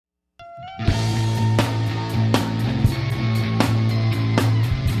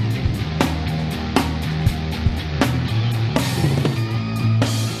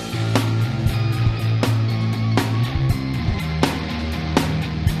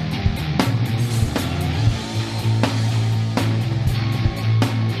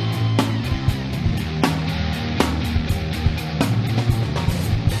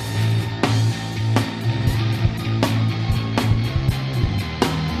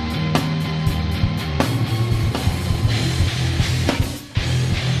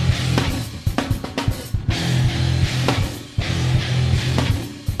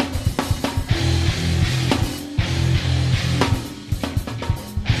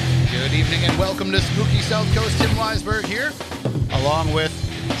Welcome to Spooky South Coast. Tim Weisberg here, along with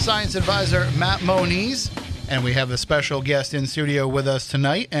science advisor Matt Moniz. And we have a special guest in studio with us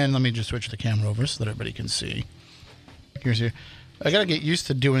tonight. And let me just switch the camera over so that everybody can see. Here's here. I got to get used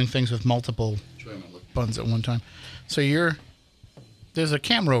to doing things with multiple buttons at one time. So there's a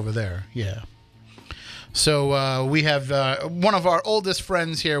camera over there. Yeah. So we have one of our oldest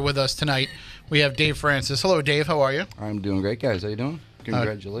friends here with us tonight. We have Dave Francis. Hello, Dave. How are you? I'm doing great, guys. How you doing?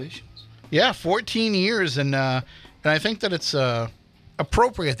 Congratulations. Yeah, 14 years, and I think that it's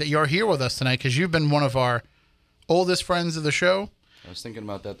appropriate that you're here with us tonight because you've been one of our oldest friends of the show. I was thinking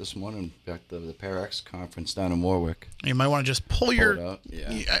about that this morning back to the ParaX conference down in Warwick. You might want to just pull your... it out.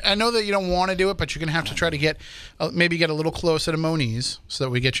 Yeah. I know that you don't want to do it, but you're going to have to try to get maybe get a little closer to Moniz so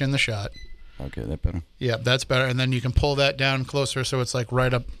that we get you in the shot. Okay, that better? Yeah, that's better. And then you can pull that down closer so it's like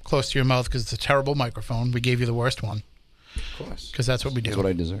right up close to your mouth because it's a terrible microphone. We gave you the worst one. Of course. Because that's what we do. That's what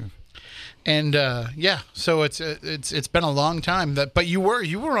I deserve. And yeah, so it's been a long time but you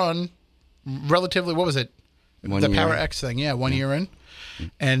were on relatively, what was it? The ParaX thing, yeah, 1 year in.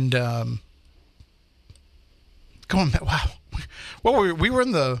 And going back, wow. Well, we were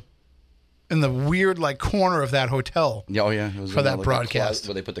in the weird like corner of that hotel. Yeah, oh yeah, it was for that broadcast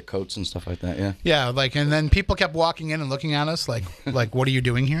where they put the coats and stuff like that. Yeah. Yeah, like, and then people kept walking in and looking at us like what are you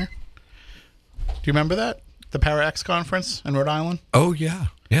doing here? Do you remember that? The ParaX conference in Rhode Island? Oh yeah,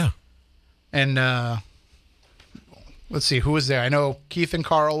 yeah. And let's see, who was there? I know Keith and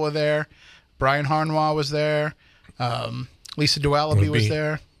Carl were there. Brian Harnois was there. Lisa Dualaby was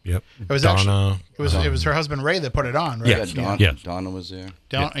there. Yep. It was Donna. It was her husband Ray that put it on, right? Yes. Yeah, Donna was there.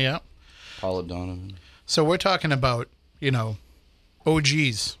 Yeah. Paula Donovan. So we're talking about,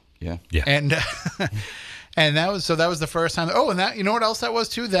 OGs. Yeah. Yeah. And and that was the first time. Oh, and that, you know what else that was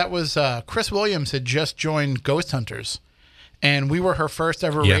too? That was Chris Williams had just joined Ghost Hunters. And we were her first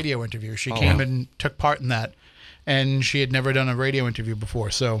ever radio interview. She came and took part in that. And she had never done a radio interview before.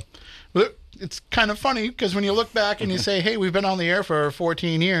 So it's kind of funny because when you look back and you say, hey, we've been on the air for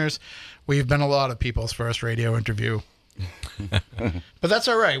 14 years, we've been a lot of people's first radio interview. But that's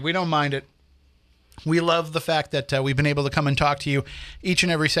all right. We don't mind it. We love the fact that we've been able to come and talk to you each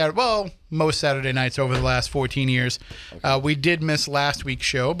and every Saturday. Well, most Saturday nights over the last 14 years. Okay. We did miss last week's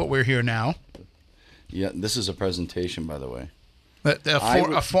show, but we're here now. Yeah, this is a presentation, by the way.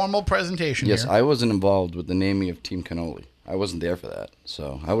 A formal presentation. Yes, here. I wasn't involved with the naming of Team Cannoli. I wasn't there for that.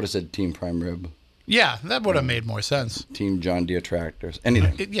 So I would have said Team Prime Rib. Yeah, that would have made more sense. Team John Deere Tractors.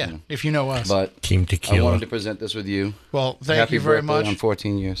 Anything. If you know us. But Team Tequila. I wanted to present this with you. Well, thank you very much. On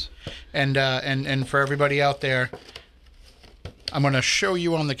 14 years. And for everybody out there, I'm going to show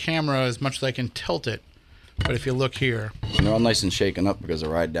you on the camera as much as I can tilt it. But if you look here, they're all nice and shaken up because the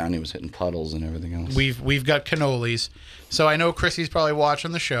ride down he was hitting puddles and everything else. We've got cannolis, so I know Chrissy's probably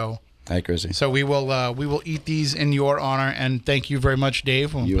watching the show. Hi, Chrissy. So we will eat these in your honor, and thank you very much,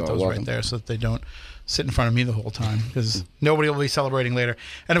 Dave. We'll put those welcome. right there so that they don't sit in front of me the whole time because nobody will be celebrating later.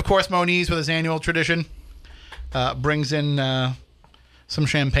 And of course, Moniz with his annual tradition brings in some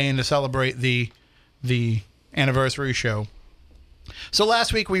champagne to celebrate the anniversary show. So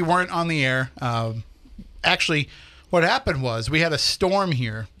last week we weren't on the air. Actually, what happened was we had a storm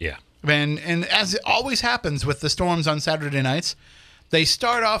here. Yeah. And as it always happens with the storms on Saturday nights, they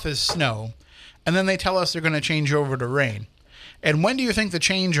start off as snow, and then they tell us they're going to change over to rain. And when do you think the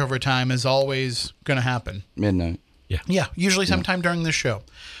changeover time is always going to happen? Midnight. Yeah. Yeah, usually sometime during the show.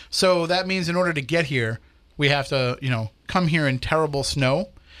 So that means in order to get here, we have to, come here in terrible snow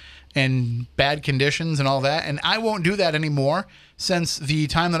and bad conditions and all that. And I won't do that anymore since the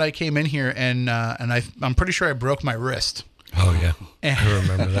time that I came in here and I'm pretty sure I broke my wrist. Oh, yeah. I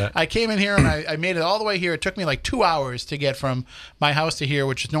remember that. I came in here and I made it all the way here. It took me like 2 hours to get from my house to here,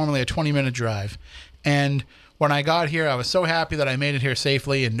 which is normally a 20-minute drive. And when I got here, I was so happy that I made it here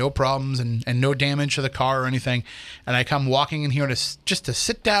safely and no problems and no damage to the car or anything. And I come walking in here just to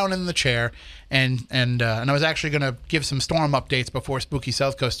sit down in the chair, and I was actually going to give some storm updates before Spooky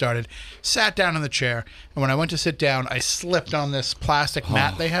South Coast started. Sat down in the chair, and when I went to sit down, I slipped on this plastic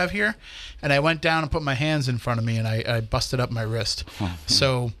mat they have here, and I went down and put my hands in front of me, and I busted up my wrist.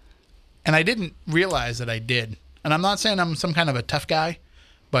 So, and I didn't realize that I did. And I'm not saying I'm some kind of a tough guy,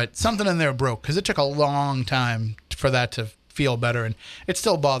 but something in there broke because it took a long time for that to feel better, and it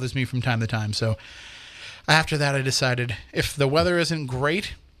still bothers me from time to time. So after that, I decided if the weather isn't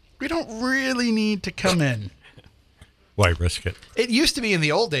great, we don't really need to come in. Why risk it? It used to be in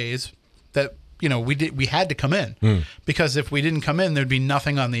the old days that we had to come in because if we didn't come in, there'd be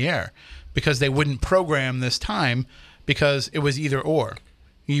nothing on the air because they wouldn't program this time because it was either or.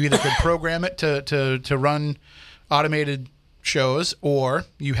 You either could program it to run automated shows, or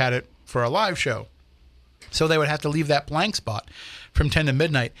you had it for a live show. So they would have to leave that blank spot from 10 to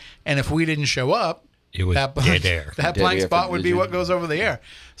midnight. And if we didn't show up, it was dead air. That blank spot would be what goes over the air.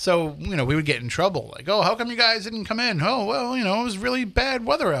 So, we would get in trouble. Like, oh, how come you guys didn't come in? Oh, well, it was really bad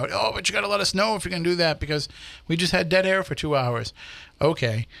weather out. Oh, but you got to let us know if you're going to do that because we just had dead air for 2 hours.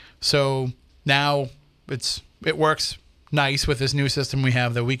 Okay. So now it works nice with this new system we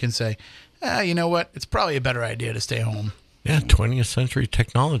have that we can say, you know what? It's probably a better idea to stay home. Yeah, 20th century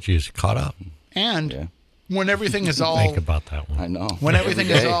technology is caught up. And when everything is all... Think about that one. I know. When everything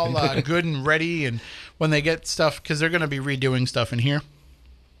is all good and ready, and when they get stuff, because they're going to be redoing stuff in here.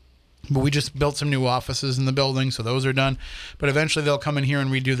 But we just built some new offices in the building, so those are done. But eventually they'll come in here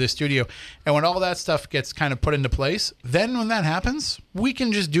and redo the studio. And when all that stuff gets kind of put into place, then when that happens, we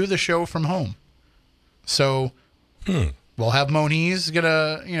can just do the show from home. So... We'll have Moniz get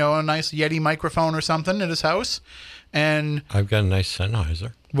a nice Yeti microphone or something at his house, and I've got a nice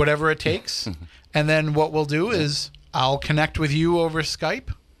Sennheiser. Whatever it takes. And then what we'll do is I'll connect with you over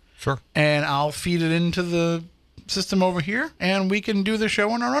Skype. Sure. And I'll feed it into the system over here, and we can do the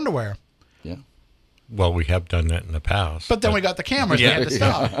show in our underwear. Yeah. Well, we have done that in the past. But then we got the cameras. We had to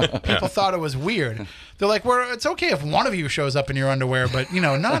stop. People thought it was weird. They're like, it's okay if one of you shows up in your underwear, but,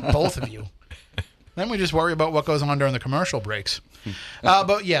 not both of you. Then we just worry about what goes on during the commercial breaks.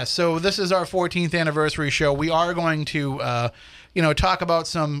 But yeah, so this is our 14th anniversary show. We are going to, talk about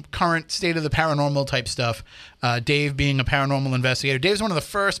some current state of the paranormal type stuff. Dave being a paranormal investigator. Dave's one of the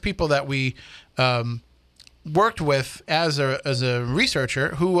first people that we worked with as a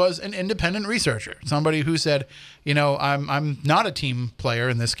researcher who was an independent researcher. Somebody who said, I'm not a team player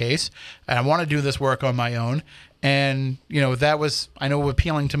in this case, and I want to do this work on my own. And, that was, I know,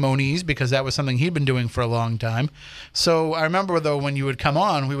 appealing to Moniz because that was something he'd been doing for a long time. So I remember, though, when you would come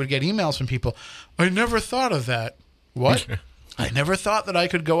on, we would get emails from people. I never thought of that. What? I never thought that I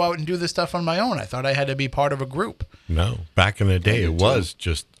could go out and do this stuff on my own. I thought I had to be part of a group. No. Back in the day, it was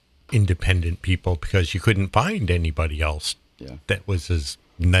just independent people because you couldn't find anybody else that was as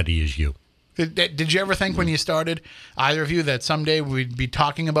nutty as you. Did you ever think when you started, either of you, that someday we'd be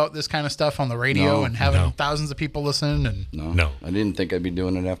talking about this kind of stuff on the radio and having thousands of people listen? And No. I didn't think I'd be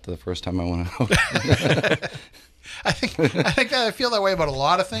doing it after the first time I went out. I think I feel that way about a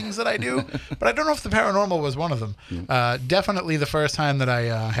lot of things that I do, but I don't know if the paranormal was one of them. Definitely the first time that I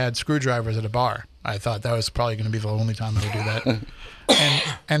had screwdrivers at a bar. I thought that was probably going to be the only time I would do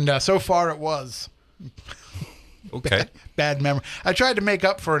that. and so far it was. Okay. Bad memory. I tried to make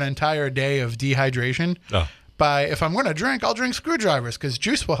up for an entire day of dehydration by, if I'm going to drink, I'll drink screwdrivers because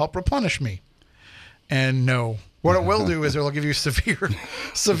juice will help replenish me. And no. What it will do is it will give you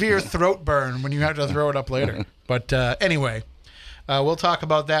severe throat burn when you have to throw it up later. But anyway, we'll talk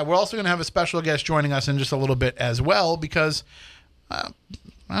about that. We're also going to have a special guest joining us in just a little bit as well because, I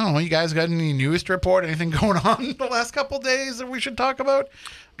don't know, you guys got any news to report? Anything going on the last couple of days that we should talk about?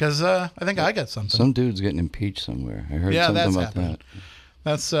 Because I think I got something. Some dude's getting impeached somewhere. I heard something about that.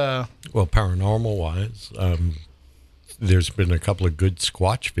 That's well, paranormal-wise, there's been a couple of good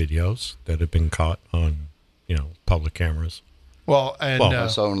Squatch videos that have been caught on, public cameras. Well, I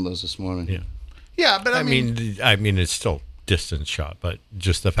saw one of those this morning. Yeah, but I mean, it's still distance shot, but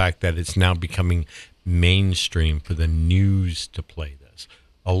just the fact that it's now becoming mainstream for the news to play this.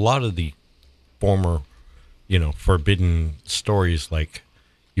 A lot of the former, forbidden stories like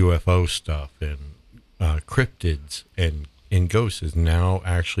UFO stuff and cryptids and ghosts is now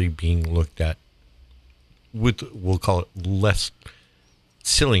actually being looked at with, we'll call it, less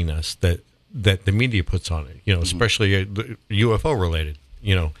silliness that the media puts on it, especially UFO related.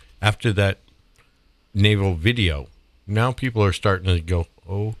 After that naval video, now people are starting to go,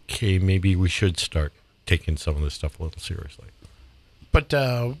 okay, maybe we should start taking some of this stuff a little seriously. But,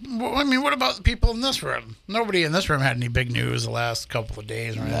 I mean, what about the people in this room? Nobody in this room had any big news the last couple of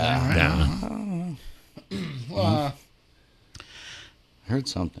days or anything, right? Well, heard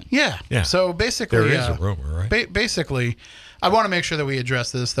something. Yeah. So basically, there is a rumor, right? Basically, I want to make sure that we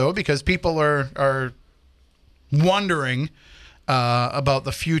address this, though, because people are wondering about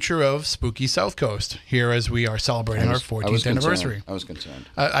the future of Spooky South Coast here as we are celebrating our 14th anniversary. I was concerned.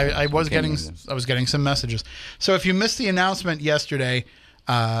 I was getting some messages. So if you missed the announcement yesterday,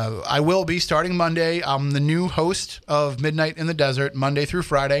 I will be starting Monday. I'm the new host of Midnight in the Desert, Monday through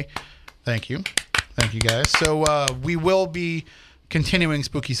Friday. Thank you guys. So we will be continuing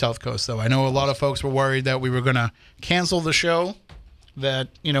Spooky South Coast, though. I know a lot of folks were worried that we were going to cancel the show, that,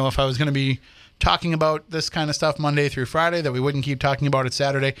 if I was going to be talking about this kind of stuff Monday through Friday, that we wouldn't keep talking about it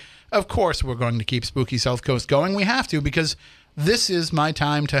Saturday. Of course, we're going to keep Spooky South Coast going. We have to, because this is my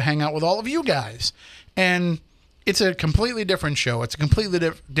time to hang out with all of you guys. And it's a completely different show. It's a completely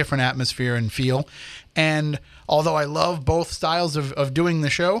different atmosphere and feel. And although I love both styles of doing the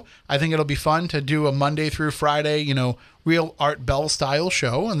show, I think it'll be fun to do a Monday through Friday, real Art Bell style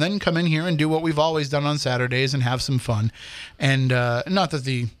show, and then come in here and do what we've always done on Saturdays and have some fun. And not that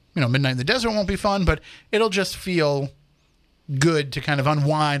the Midnight in the Desert won't be fun, but it'll just feel good to kind of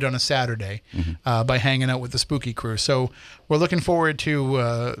unwind on a Saturday by hanging out with the Spooky Crew. So we're looking forward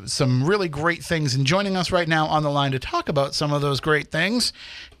to some really great things. And joining us right now on the line to talk about some of those great things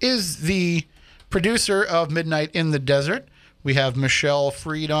is the producer of Midnight in the Desert. We have Michelle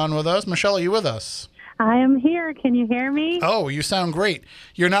Freed on with us. Michelle, are you with us? I am here. Can you hear me? Oh, you sound great.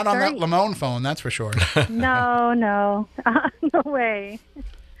 You're not on that Lamone phone, that's for sure. No. No way.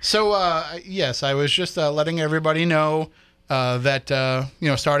 So, yes, I was just letting everybody know that,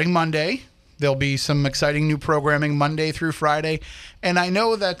 starting Monday, there'll be some exciting new programming Monday through Friday. And I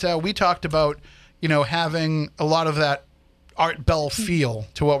know that we talked about, having a lot of that Art Bell feel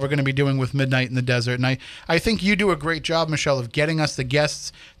to what we're going to be doing with Midnight in the Desert. And I think you do a great job, Michelle, of getting us the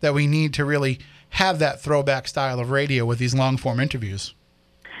guests that we need to really have that throwback style of radio with these long-form interviews.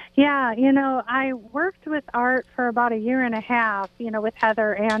 Yeah, I worked with Art for about a year and a half, with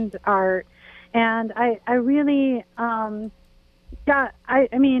Heather and Art. And I really I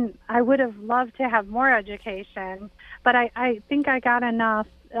would have loved to have more education, but I think I got enough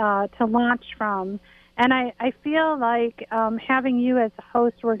to launch from. And I feel like having you as a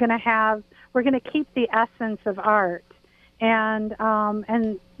host, we're going to keep the essence of Art. And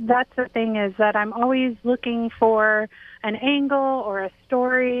that's the thing, is that I'm always looking for an angle or a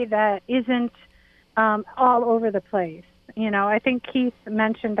story that isn't all over the place. I think Keith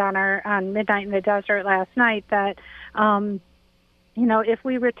mentioned on Midnight in the Desert last night that, if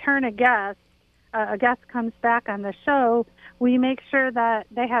we return a guest comes back on the show, we make sure that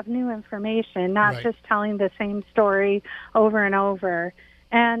they have new information, not just telling the same story over and over.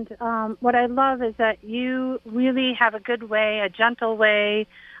 And what I love is that you really have a good way, a gentle way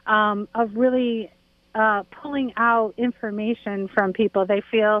of really pulling out information from people. They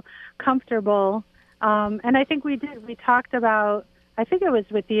feel comfortable. And I think we did. We talked about, I think it was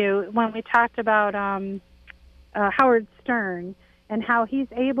with you, when we talked about Howard Stern and how he's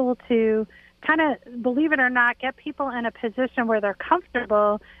able to kind of, believe it or not, get people in a position where they're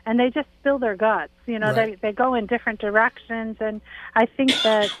comfortable and they just spill their guts. They go in different directions, and I think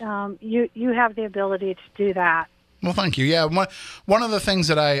that you have the ability to do that. Well, thank you. Yeah, one of the things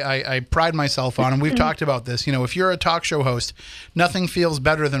that I pride myself on, and we've talked about this, if you're a talk show host, nothing feels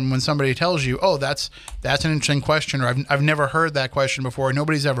better than when somebody tells you, oh, that's an interesting question, or I've never heard that question before,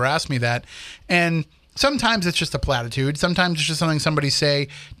 nobody's ever asked me that. And sometimes it's just a platitude. Sometimes it's just something somebody say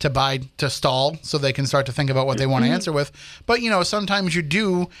to stall so they can start to think about what they want to answer with. But, sometimes you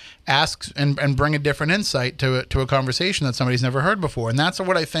do ask and bring a different insight to a conversation that somebody's never heard before. And that's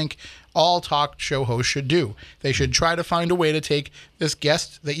what I think all talk show hosts should do. They should try to find a way to take this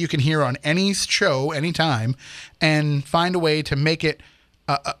guest that you can hear on any show, anytime, and find a way to make it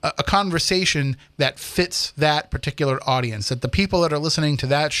a conversation that fits that particular audience, that the people that are listening to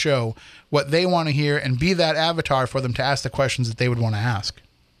that show, what they want to hear, and be that avatar for them to ask the questions that they would want to ask.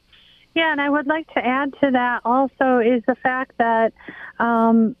 Yeah, and I would like to add to that also is the fact that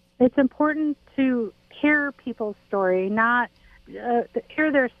it's important to hear people's story, not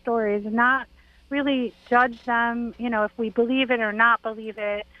hear their stories, not really judge them, if we believe it or not believe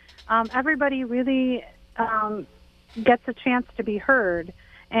it. Everybody really gets a chance to be heard.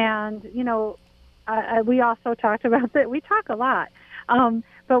 And, we also talked about that. We talk a lot.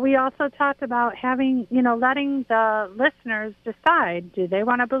 But we also talked about having, letting the listeners decide, do they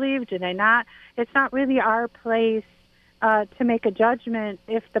want to believe, do they not? It's not really our place to make a judgment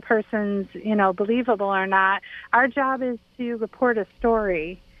if the person's, believable or not. Our job is to report a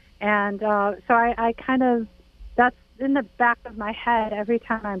story. And so I kind of, that's in the back of my head every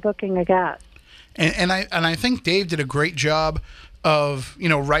time I'm booking a guest. And I think Dave did a great job of,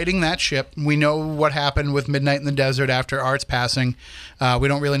 righting that ship. We know what happened with Midnight in the Desert after Art's passing. We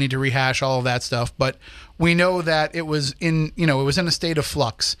don't really need to rehash all of that stuff, but we know that it was in a state of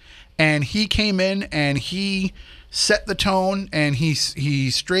flux. And he came in and he set the tone, and he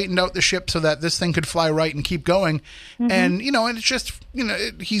straightened out the ship so that this thing could fly right and keep going. Mm-hmm. And and it's just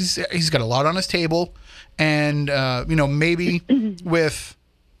he's got a lot on his table, and maybe with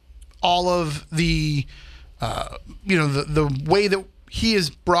all of the the way that he has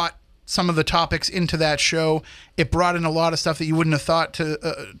brought some of the topics into that show, it brought in a lot of stuff that you wouldn't have thought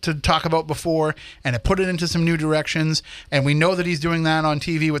to talk about before, and it put it into some new directions. And we know that he's doing that on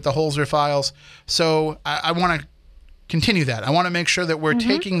TV with the Holzer Files. So I want to continue that. I want to make sure that we're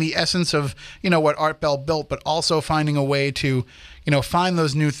taking the essence of what Art Bell built, but also finding a way to find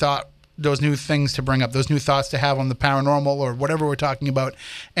those new things to bring up, those new thoughts to have on the paranormal or whatever we're talking about,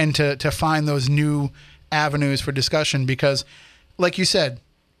 and to find those new avenues for discussion. Because, like you said,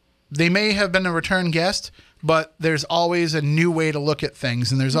 they may have been a return guest, but there's always a new way to look at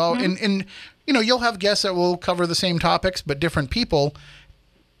things, and there's all and you'll have guests that will cover the same topics but different people.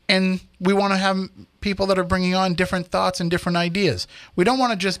 And we want to have people that are bringing on different thoughts and different ideas. We don't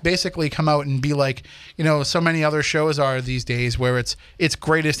want to just basically come out and be like, so many other shows are these days where it's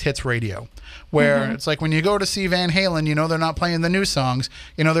greatest hits radio, where it's like when you go to see Van Halen, they're not playing the new songs,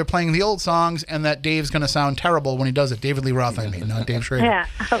 they're playing the old songs, and that Dave's going to sound terrible when he does it. David Lee Roth, I mean, not Dave Schrader. Yeah,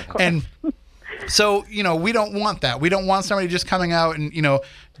 of course. And so, we don't want that. We don't want somebody just coming out and,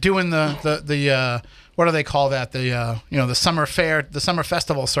 doing the what do they call that? The summer fair, the summer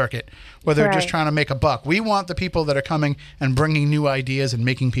festival circuit, where they're just trying to make a buck. We want the people that are coming and bringing new ideas and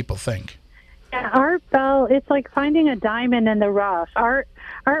making people think. Yeah, Art Bell, it's like finding a diamond in the rough. Art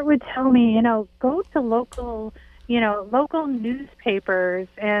would tell me, go to local newspapers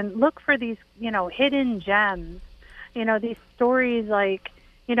and look for these, hidden gems. These stories like,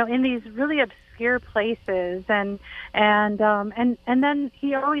 in these really obscure places, and then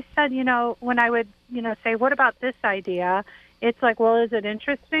he always said, when I would, say, what about this idea? It's like, well, is it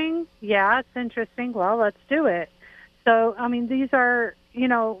interesting? Yeah, it's interesting. Well, let's do it. So, I mean, these are,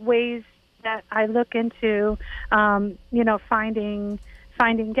 ways that I look into, finding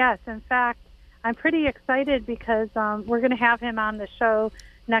guests. In fact, I'm pretty excited because we're going to have him on the show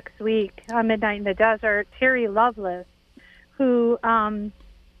next week on Midnight in the Desert, Terry Lovelace, who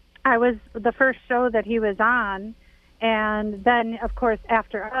I was the first show that he was on. And then, of course,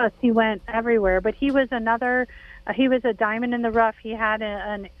 after us, he went everywhere. But he was he was a diamond in the rough. He had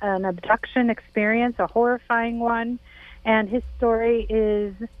an abduction experience, a horrifying one. And his story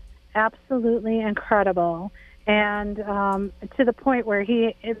is absolutely incredible. And to the point where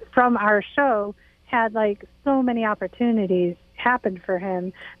he, from our show, had like so many opportunities happen for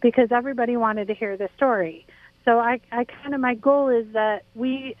him because everybody wanted to hear the story. So I kind of, my goal is that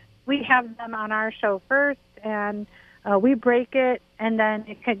we have them on our show first, and we break it, and then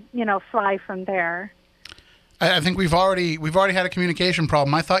it could, fly from there. I think we've already had a communication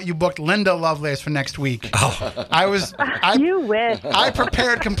problem. I thought you booked Linda Lovelace for next week. Oh. You wish. I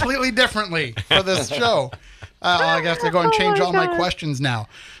prepared completely differently for this show. I have to go and change all my questions now.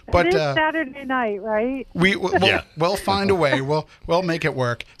 But it is Saturday night, right? We'll find a way. We'll make it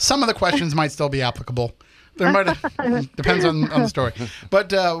work. Some of the questions might still be applicable. There might depends on the story.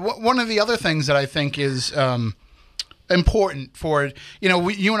 But one of the other things that I think is important for it,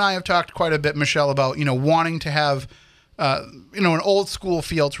 you and I have talked quite a bit, Michelle, about wanting to have an old school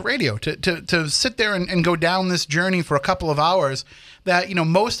feel to radio, to sit there and go down this journey for a couple of hours that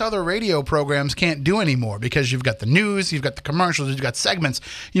most other radio programs can't do anymore, because you've got the news, you've got the commercials, you've got segments,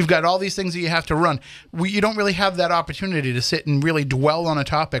 you've got all these things that you have to run. You don't really have that opportunity to sit and really dwell on a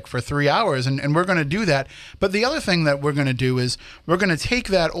topic for 3 hours, and we're going to do that. But the other thing that we're going to do is we're going to take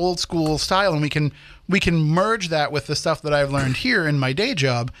that old school style, and we can merge that with the stuff that I've learned here in my day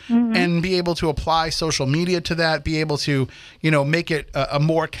job, and be able to apply social media to that, be able to, make it a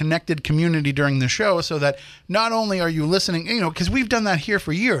more connected community during the show, so that not only are you listening, because we've done that here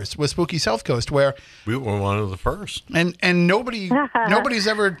for years with Spooky South Coast, where we were one of the first, and nobody's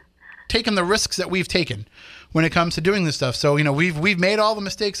ever taken the risks that we've taken when it comes to doing this stuff. So, we've made all the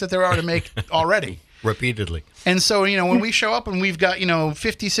mistakes that there are to make already. repeatedly. And so, when we show up and we've got,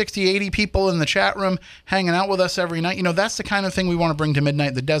 50, 60, 80 people in the chat room hanging out with us every night, that's the kind of thing we want to bring to Midnight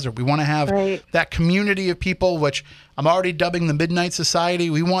in the Desert. We want to have that community of people, which I'm already dubbing the Midnight Society.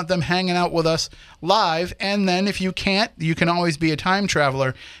 We want them hanging out with us live. And then if you can't, you can always be a time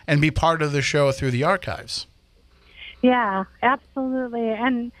traveler and be part of the show through the archives. Yeah, absolutely.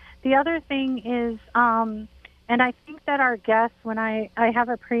 And the other thing is, and I think that our guests, when I have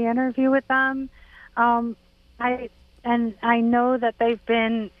a pre-interview with them, I know that they've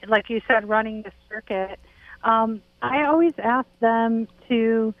been, like you said, running the circuit. I always ask them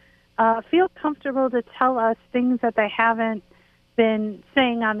to feel comfortable to tell us things that they haven't been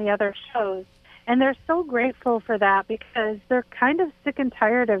saying on the other shows. And they're so grateful for that because they're kind of sick and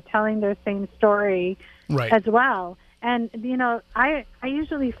tired of telling their same story as well. And, I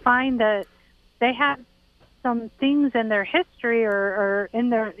usually find that they have some things in their history or in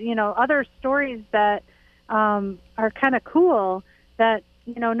their, other stories that are kind of cool that,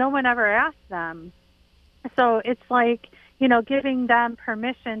 no one ever asked them. So it's like, giving them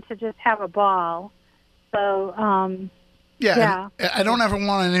permission to just have a ball. So, yeah. I don't ever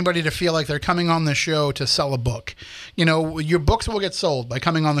want anybody to feel like they're coming on the show to sell a book. Your books will get sold by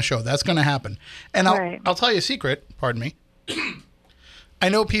coming on the show. That's going to happen. And I'll tell you a secret. Pardon me. I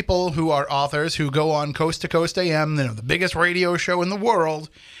know people who are authors who go on Coast to Coast AM, the biggest radio show in the world,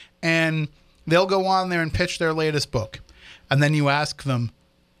 and they'll go on there and pitch their latest book. And then you ask them,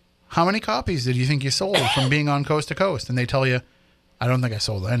 how many copies did you think you sold from being on Coast to Coast? And they tell you, I don't think I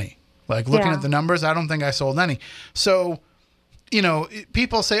sold any. Like, looking at the numbers, I don't think I sold any. So,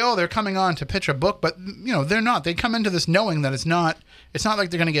 people say, oh, they're coming on to pitch a book, but, they're not. They come into this knowing that it's not like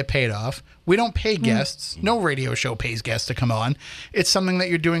they're going to get paid off. We don't pay guests. No radio show pays guests to come on. It's something that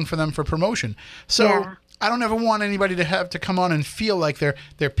you're doing for them for promotion. So I don't ever want anybody to have to come on and feel like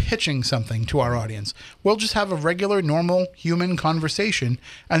they're pitching something to our audience. We'll just have a regular, normal, human conversation,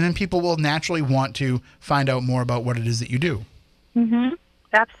 and then people will naturally want to find out more about what it is that you do. Mm-hmm.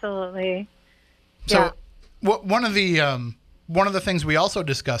 Absolutely. So one of the things we also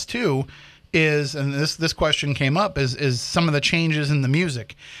discussed too is, and this question came up, is some of the changes in the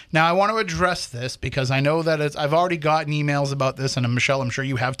music. Now I want to address this because I know that I've already gotten emails about this, and Michelle, I'm sure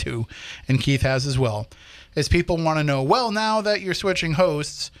you have too, and Keith has as well. Is people want to know, well, now that you're switching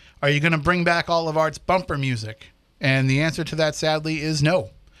hosts, are you going to bring back all of Art's bumper music? And the answer to that, sadly, is no.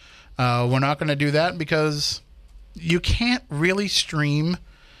 We're not going to do that because you can't really stream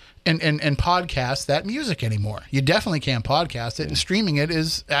and podcast that music anymore. You definitely can't podcast it, and streaming it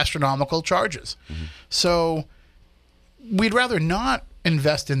is astronomical charges. Mm-hmm. So we'd rather not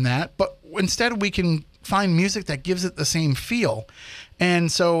invest in that, but instead we can find music that gives it the same feel.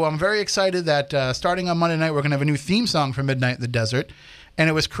 And so I'm very excited that starting on Monday night, we're going to have a new theme song for Midnight in the Desert. And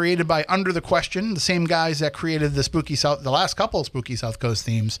it was created by Under the Question, the same guys that created the last couple of Spooky South Coast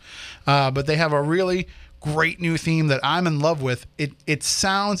themes. But they have a really great new theme that I'm in love with. It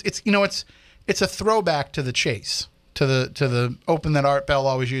sounds, it's a throwback to the Chase, to the open that Art Bell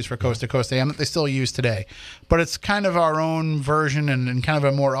always used for Coast to Coast AM that they still use today. But it's kind of our own version and kind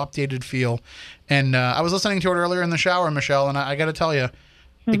of a more updated feel. And I was listening to it earlier in the shower, Michelle, and I got to tell you,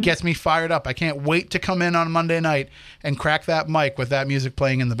 it gets me fired up. I can't wait to come in on Monday night and crack that mic with that music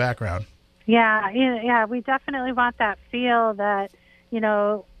playing in the background. Yeah, we definitely want that feel that,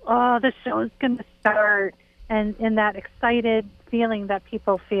 the show's going to start, and that excited feeling that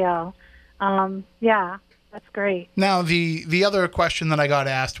people feel. That's great. Now, the other question that I got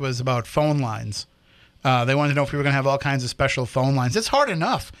asked was about phone lines. They wanted to know if we were going to have all kinds of special phone lines. It's hard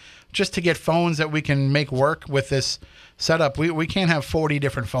enough just to get phones that we can make work with this setup. We can't have 40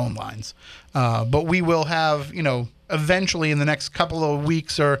 different phone lines. But we will have, eventually in the next couple of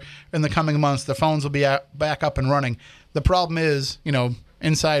weeks or in the coming months, the phones will be back up and running. The problem is,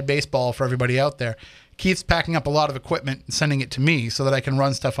 inside baseball for everybody out there, Keith's packing up a lot of equipment and sending it to me so that I can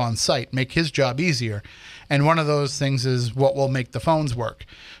run stuff on site, make his job easier. And one of those things is what will make the phones work.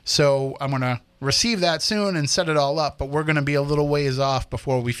 So I'm going to receive that soon and set it all up, but we're going to be a little ways off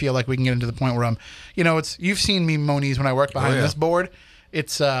before we feel like we can get into the point where you've seen me, Moniz, when I work behind this board.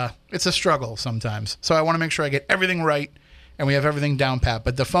 It's a struggle sometimes. So I want to make sure I get everything right and we have everything down pat.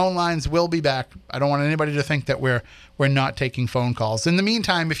 But the phone lines will be back. I don't want anybody to think that we're not taking phone calls. In the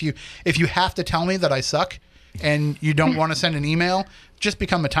meantime, if you have to tell me that I suck and you don't want to send an email, just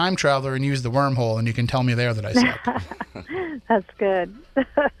become a time traveler and use the wormhole, and you can tell me there that I suck. That's good.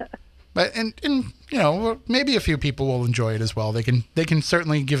 But and maybe a fefew people will enjoy it as well. They can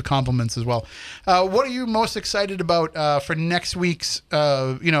certainly give compliments as well. What are you most excited about for next week's?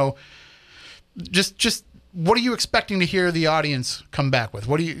 Just what are you expecting to hear the audience come back with?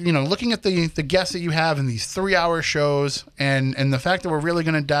 What do you know, looking at the guests that you have in these 3-hour shows and the fact that we're really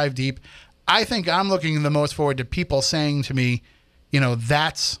going to dive deep, I think I'm looking the most forward to people saying to me, you know,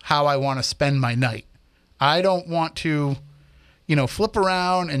 that's how I want to spend my night. I don't want to, you know, flip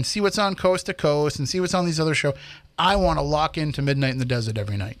around and see what's on Coast to Coast and see what's on these other shows. I want to lock into Midnight in the Desert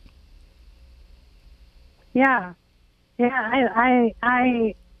every night. Yeah. Yeah,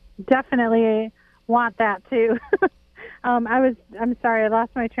 I definitely want that too. I'm sorry, I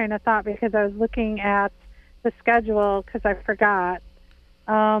lost my train of thought because I was looking at the schedule because I forgot.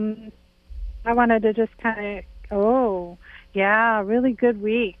 I wanted to just kind of, really good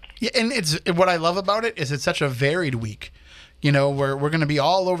week. Yeah, and it's what I love about it is it's such a varied week. You know, we're going to be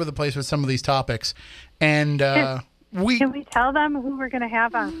all over the place with some of these topics, and can we tell them who we're going to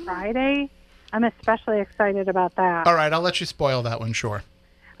have on Friday? I'm especially excited about that. All right, I'll let you spoil that one. Sure.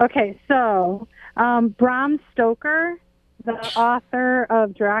 Okay, so Bram Stoker, the author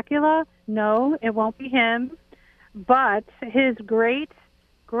of Dracula. No, it won't be him, but his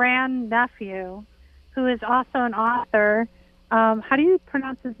great-grandnephew, who is also an author. How do you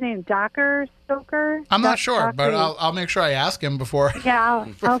pronounce his name? Dr. Stoker? I'm not sure, but I'll make sure I ask him before. Yeah,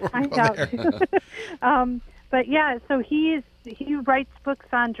 I'll find out. But yeah, so he writes books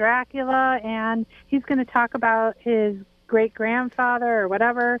on Dracula, and he's going to talk about his great-grandfather or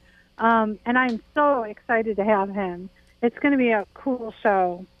whatever. And I'm so excited to have him. It's going to be a cool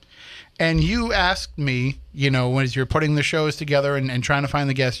show. And you asked me, you know, as you're putting the shows together and trying to find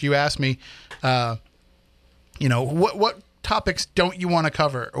the guests, you asked me, you know, what topics don't you want to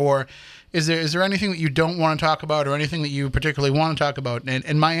cover? Or is there anything that you don't want to talk about or anything that you particularly want to talk about?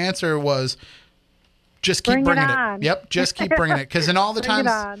 And my answer was, just keep bringing it. Yep, just keep bringing it. Because in all the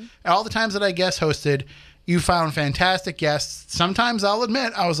times that I guest hosted, you found fantastic guests. Sometimes I'll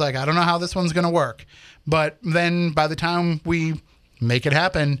admit, I was like, I don't know how this one's going to work. But then by the time we make it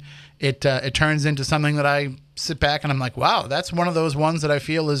happen, it turns into something that I sit back and I'm like, wow, that's one of those ones that I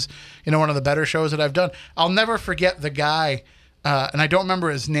feel is, you know, one of the better shows that I've done. I'll never forget the guy, and I don't remember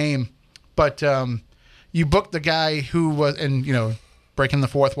his name, but you booked the guy who was, and, you know, breaking the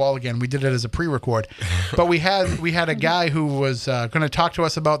fourth wall again. We did it as a pre-record, but we had a guy who was going to talk to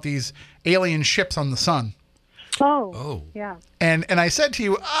us about these alien ships on the sun. Oh, yeah. And I said to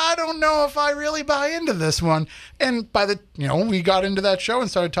you, I don't know if I really buy into this one. And we got into that show and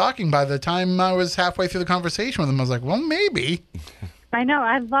started talking. By the time I was halfway through the conversation with him, I was like, well, maybe. I know.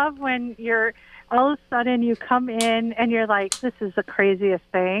 I love when all of a sudden you come in and you're like, this is the craziest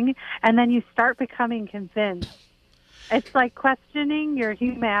thing. And then you start becoming convinced. It's like questioning your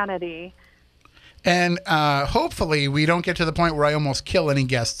humanity. And hopefully we don't get to the point where I almost kill any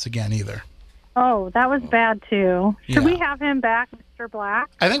guests again either. Oh, that was bad too. Yeah. Should we have him back, Mr. Black?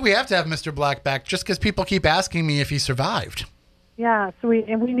 I think we have to have Mr. Black back just because people keep asking me if he survived. Yeah, so we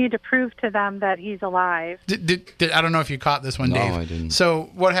need to prove to them that he's alive. I don't know if you caught this one, No, Dave. I didn't. So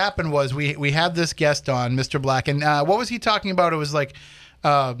what happened was we had this guest on, Mr. Black, and what was he talking about? It was like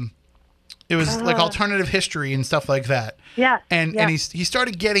like alternative history and stuff like that. Yes. And he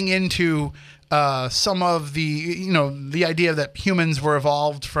started getting into some of the idea that humans were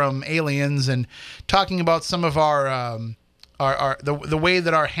evolved from aliens, and talking about some of our the way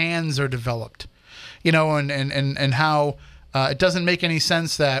that our hands are developed, you know, and how it doesn't make any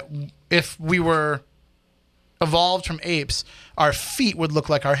sense that if we were evolved from apes, our feet would look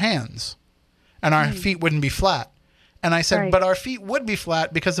like our hands, and our feet wouldn't be flat. And I said, right. But our feet would be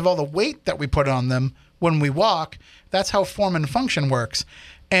flat because of all the weight that we put on them when we walk. That's how form and function works.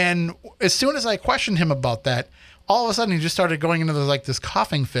 And as soon as I questioned him about that, all of a sudden he just started going into this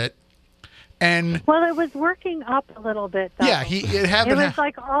coughing fit. And well, it was working up a little bit, though. Yeah, it was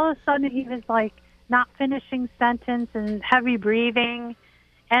like all of a sudden he was like not finishing sentence and heavy breathing.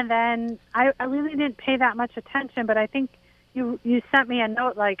 And then I really didn't pay that much attention, but I think you sent me a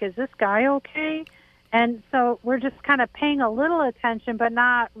note like, is this guy okay? And so we're just kind of paying a little attention, but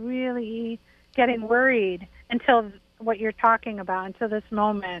not really getting worried until what you're talking about, until this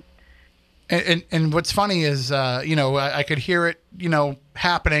moment. And what's funny is, I could hear it,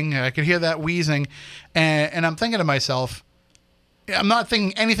 happening. I could hear that wheezing. And I'm thinking to myself, I'm not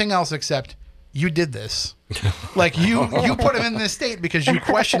thinking anything else except you did this. Like you put him in this state because you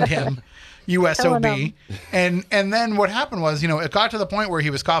questioned him. USOB. And then what happened was, it got to the point where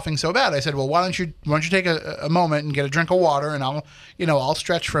he was coughing so bad. I said, well, why don't you take a moment and get a drink of water, and I'll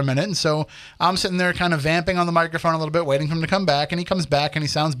stretch for a minute. And so I'm sitting there kind of vamping on the microphone a little bit, waiting for him to come back. And he comes back and he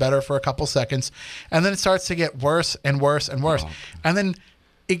sounds better for a couple seconds. And then it starts to get worse and worse and worse. Oh. And then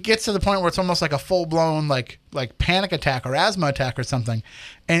it gets to the point where it's almost like a full blown like panic attack or asthma attack or something.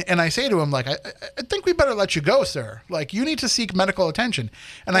 And I say to him, like, I think we better let you go, sir. Like, you need to seek medical attention.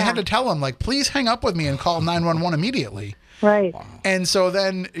 And I had to tell him, like, please hang up with me and call 911 immediately. Right. And so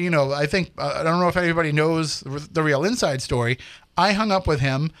then, I think, I don't know if anybody knows the real inside story. I hung up with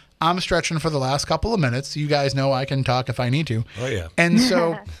him. I'm stretching for the last couple of minutes. You guys know I can talk if I need to. Oh, yeah. And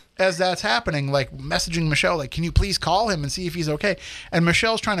so as that's happening, like messaging Michelle, like, can you please call him and see if he's okay? And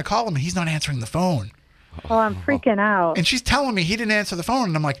Michelle's trying to call him and he's not answering the phone. Oh, I'm freaking out. And she's telling me he didn't answer the phone.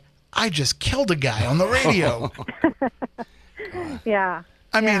 And I'm like, I just killed a guy on the radio. Yeah.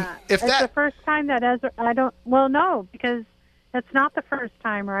 I mean, if it's that... the first time that Ezra... no, because it's not the first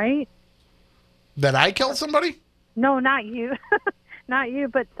time, right? That I killed somebody? No, not you. Not you,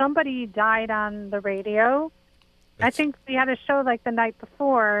 but somebody died on the radio. I think we had a show like the night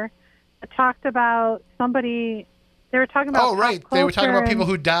before that talked about somebody... They were talking about... Oh, right. They were talking about people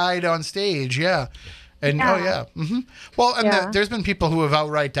who died on stage, yeah. And mm-hmm. Well, and there's been people who have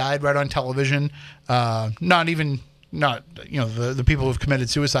outright died right on television. Not the people who've committed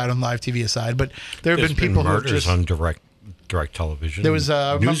suicide on live TV aside, but there have been people who have just on direct television. There was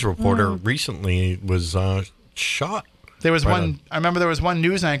a news reporter recently was shot. There was one. I remember there was one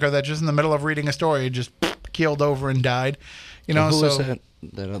news anchor that just in the middle of reading a story just keeled over and died. Who was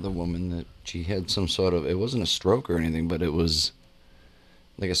that other woman that she had some sort of? It wasn't a stroke or anything, but it was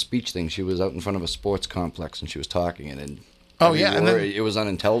like a speech thing. She was out in front of a sports complex and she was talking, and and then it was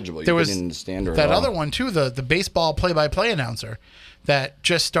unintelligible. There you was couldn't understand her. That other one too, the baseball play-by-play announcer that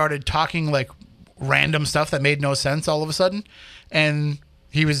just started talking like random stuff that made no sense all of a sudden, and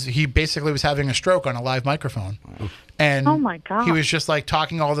he basically was having a stroke on a live microphone. And oh my God. He was just like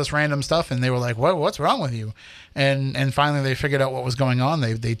talking all this random stuff, and they were like, what's wrong with you? And finally they figured out what was going on.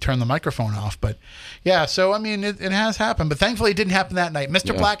 They turned the microphone off. But yeah, so I mean it has happened, but thankfully it didn't happen that night.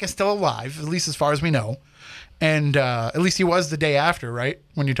 Mr. Black is still alive, at least as far as we know. And at least he was the day after, right?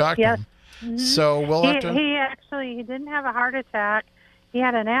 When you talked to him. Mm-hmm. So we'll have to... He didn't have a heart attack. He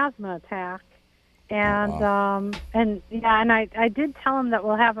had an asthma attack. And I did tell him that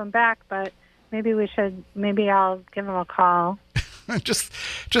we'll have him back, but maybe I'll give him a call.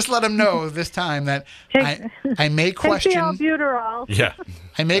 just let him know this time that I may question albuterol. Yeah.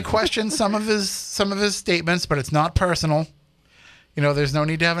 I may question some of his statements, but it's not personal. There's no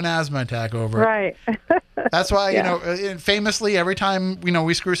need to have an asthma attack over it. Right. That's why, famously, every time,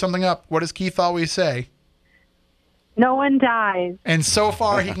 we screw something up, what does Keith always say? No one dies. And so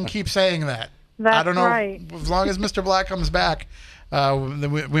far, he can keep saying that. That's I don't know. Right. As long as Mr. Black comes back,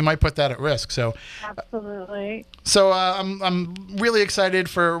 we might put that at risk. So absolutely. So I'm really excited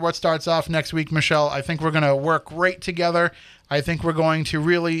for what starts off next week, Michelle. I think we're going to work great together. I think we're going to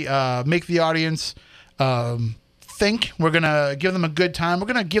really make the audience think. We're going to give them a good time. We're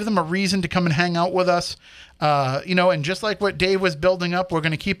going to give them a reason to come and hang out with us. And just like what Dave was building up, we're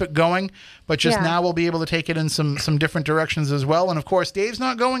going to keep it going, but now we'll be able to take it in some different directions as well. And of course, Dave's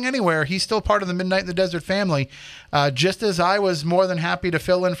not going anywhere. He's still part of the Midnight in the Desert family. Just as I was more than happy to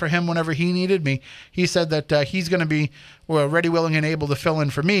fill in for him whenever he needed me, he said that he's going to be ready, willing, and able to fill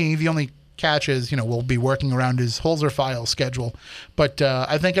in for me. The only catch is, we'll be working around his Holzer Files schedule, but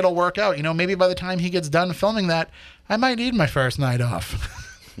I think it'll work out. Maybe by the time he gets done filming that, I might need my first night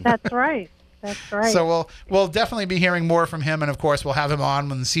off. That's right. That's right. So we'll definitely be hearing more from him, and of course we'll have him on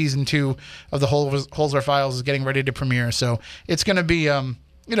when season 2 of the Holzer Files is getting ready to premiere. So it's going to be,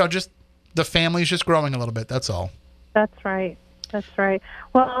 just the family's just growing a little bit. That's all. That's right. That's right.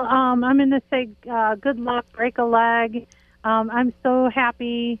 Well, I'm going to say good luck, break a leg. I'm so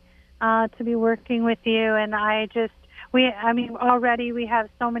happy to be working with you, and already we have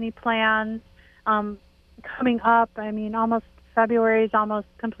so many plans coming up. Almost February is almost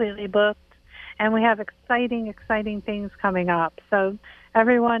completely booked. And we have exciting things coming up. So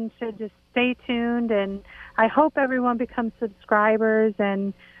everyone should just stay tuned. And I hope everyone becomes subscribers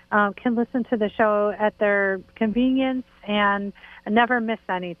and can listen to the show at their convenience and never miss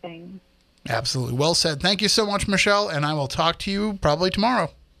anything. Absolutely. Well said. Thank you so much, Michelle. And I will talk to you probably tomorrow.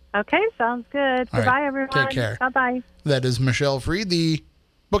 Okay. Sounds good. All Goodbye, right. everyone. Take care. Bye-bye. That is Michelle Freed, the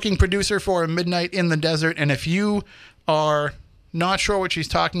booking producer for Midnight in the Desert. And if you are not sure what she's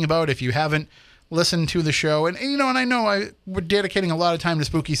talking about, if you haven't listened to the show, and I know we're dedicating a lot of time to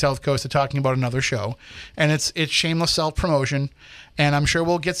Spooky South Coast to talking about another show, and it's shameless self-promotion, and I'm sure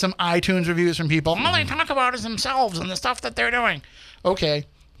we'll get some iTunes reviews from people. All they talk about is themselves and the stuff that they're doing. Okay,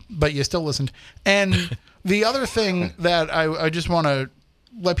 but you still listened. And the other thing that I just want to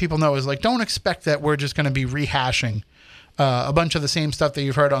let people know is, don't expect that we're just going to be rehashing a bunch of the same stuff that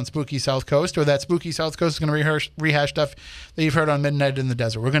you've heard on Spooky South Coast, or that Spooky South Coast is going to rehash stuff that you've heard on Midnight in the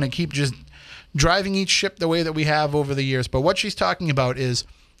Desert. We're going to keep just driving each ship the way that we have over the years. But what she's talking about is,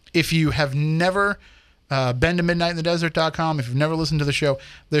 if you have never been to midnightinthedesert.com, if you've never listened to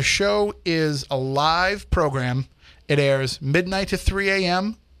the show is a live program. It airs midnight to 3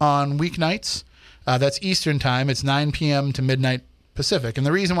 a.m. on weeknights. That's Eastern time. It's 9 p.m. to midnight Pacific. And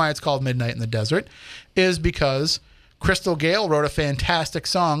the reason why it's called Midnight in the Desert is because Crystal Gale wrote a fantastic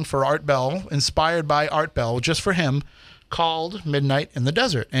song for Art Bell, inspired by Art Bell, just for him, called Midnight in the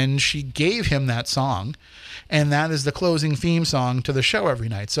Desert. And she gave him that song, and that is the closing theme song to the show every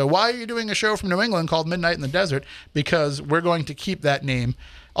night. So why are you doing a show from New England called Midnight in the Desert? Because we're going to keep that name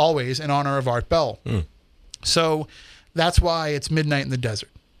always in honor of Art Bell. So that's why it's Midnight in the Desert.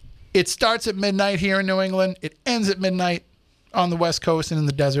 It starts at midnight here in New England. It ends at midnight on the West Coast and in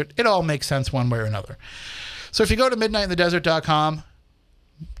the desert. It all makes sense one way or another. So if you go to midnightinthedesert.com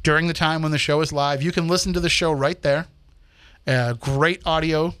during the time when the show is live, you can listen to the show right there. Great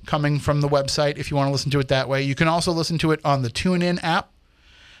audio coming from the website if you want to listen to it that way. You can also listen to it on the TuneIn app.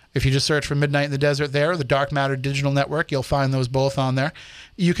 If you just search for Midnight in the Desert there, the Dark Matter Digital Network, you'll find those both on there.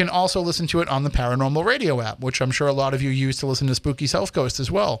 You can also listen to it on the Paranormal Radio app, which I'm sure a lot of you use to listen to Spooky South Coast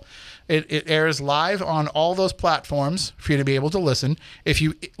as well. It airs live on all those platforms for you to be able to listen. If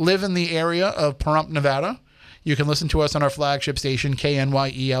you live in the area of Pahrump, Nevada, you can listen to us on our flagship station,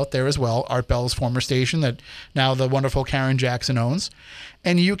 KNYE, out there as well, Art Bell's former station that now the wonderful Karen Jackson owns.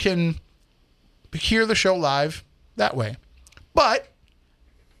 And you can hear the show live that way. But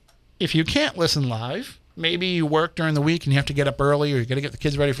if you can't listen live, maybe you work during the week and you have to get up early, or you got to get the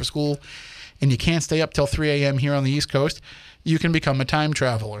kids ready for school, and you can't stay up till 3 a.m. here on the East Coast, you can become a time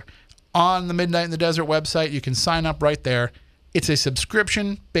traveler. On the Midnight in the Desert website, you can sign up right there. It's a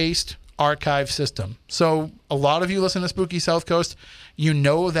subscription-based archive system. So a lot of you listen to Spooky South Coast, you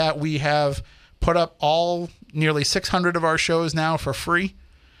know that we have put up nearly 600 of our shows now for free.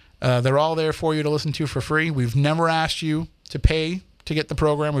 They're all there for you to listen to for free. We've never asked you to pay to get the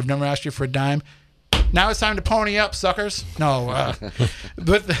program. We've never asked you for a dime. Now it's time to pony up, suckers. No,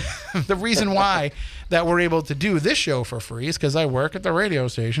 but the reason why that we're able to do this show for free is because I work at the radio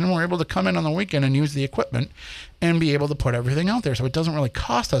station, and we're able to come in on the weekend and use the equipment and be able to put everything out there. So it doesn't really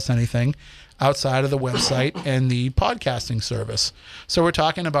cost us anything outside of the website and the podcasting service. So we're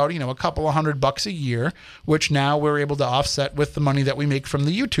talking about, a couple of $100 a year, which now we're able to offset with the money that we make from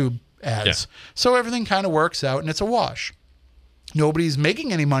the YouTube ads. Yeah. So everything kind of works out, and it's a wash. Nobody's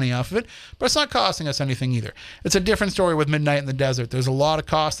making any money off of it, but it's not costing us anything either. It's a different story with Midnight in the Desert. There's a lot of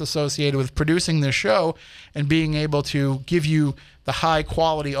cost associated with producing this show and being able to give you the high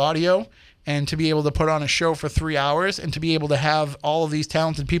quality audio, and to be able to put on a show for 3 hours, and to be able to have all of these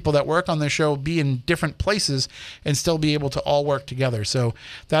talented people that work on this show be in different places and still be able to all work together. So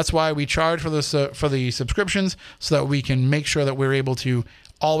that's why we charge for the subscriptions, so that we can make sure that we're able to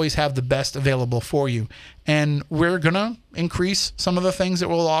always have the best available for you. And we're going to increase some of the things that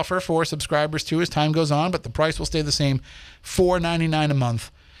we'll offer for subscribers too as time goes on, but the price will stay the same. $4.99 a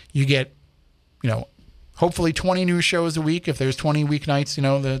month. You get, hopefully 20 new shows a week. If there's 20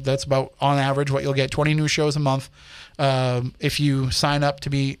 weeknights, that's about on average what you'll get, 20 new shows a month if you sign up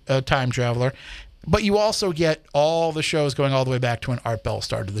to be a time traveler. But you also get all the shows going all the way back to when Art Bell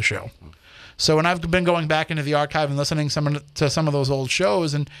started the show. So when I've been going back into the archive and listening to some of those old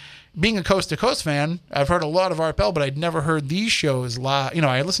shows, and being a Coast to Coast fan, I've heard a lot of Art Bell, but I'd never heard these shows live.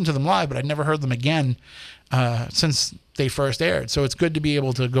 I listened to them live, but I'd never heard them again since they first aired. So it's good to be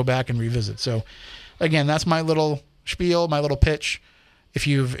able to go back and revisit. So again, that's my little spiel, my little pitch. If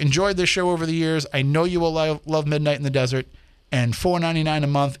you've enjoyed this show over the years, I know you will love Midnight in the Desert, and $4.99 a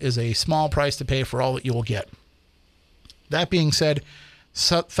month is a small price to pay for all that you will get. That being said,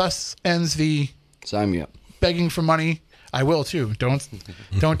 thus ends the sign me up. Begging for money. I will too. Don't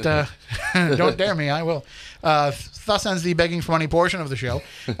don't dare me. I will. Thus ends the begging for money portion of the show.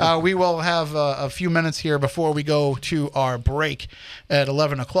 We will have a few minutes here before we go to our break at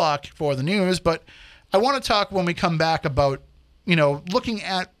 11 o'clock for the news. But I want to talk when we come back about, looking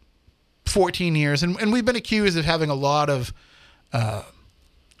at 14 years. And we've been accused of having a lot of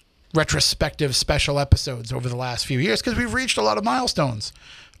retrospective special episodes over the last few years because we've reached a lot of milestones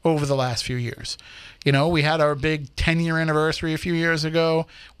over the last few years. We had our big 10-year anniversary a few years ago.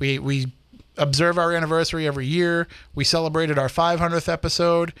 We observe our anniversary every year. We celebrated our 500th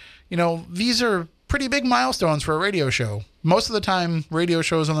episode. These are pretty big milestones for a radio show. Most of the time, radio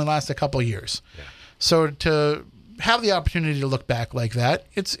shows only last a couple years. Yeah. So to have the opportunity to look back like that,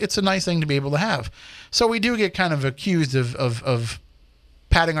 it's a nice thing to be able to have. So we do get kind of accused of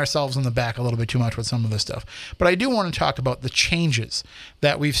patting ourselves on the back a little bit too much with some of this stuff. But I do want to talk about the changes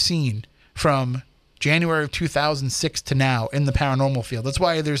that we've seen from January of 2006 to now in the paranormal field. That's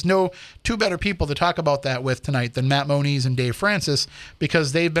why there's no two better people to talk about that with tonight than Matt Moniz and Dave Francis,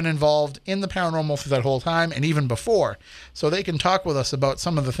 because they've been involved in the paranormal for that whole time and even before. So they can talk with us about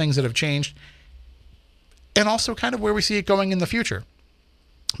some of the things that have changed and also kind of where we see it going in the future.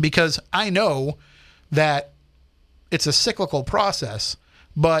 Because I know that it's a cyclical process,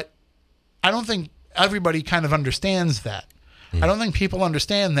 but I don't think everybody kind of understands that. I don't think people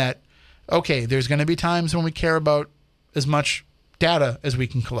understand that, okay, there's going to be times when we care about as much data as we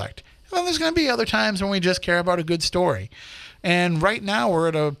can collect. And then there's going to be other times when we just care about a good story. And right now we're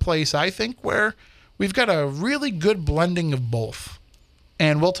at a place, I think, where we've got a really good blending of both.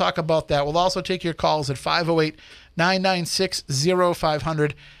 And we'll talk about that. We'll also take your calls at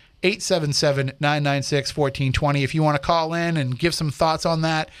 508-996-0500, 877-996-1420. If you want to call in and give some thoughts on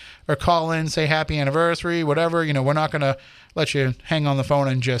that, or call in, say happy anniversary, whatever, we're not going to let you hang on the phone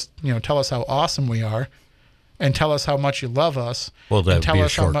and just, tell us how awesome we are and tell us how much you love us. Well, that would be a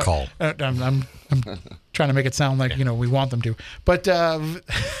short call. I'm trying to make it sound like, we want them to. But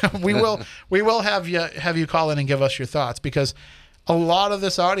we will have you call in and give us your thoughts, because a lot of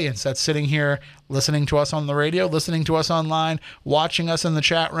this audience that's sitting here listening to us on the radio, listening to us online, watching us in the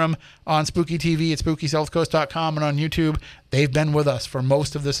chat room on Spooky TV at SpookySouthCoast.com and on YouTube, they've been with us for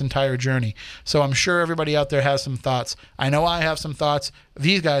most of this entire journey. So I'm sure everybody out there has some thoughts. I know I have some thoughts.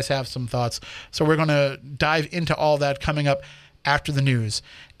 These guys have some thoughts. So we're going to dive into all that coming up after the news.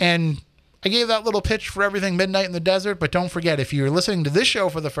 And I gave that little pitch for everything Midnight in the Desert, but don't forget, if you're listening to this show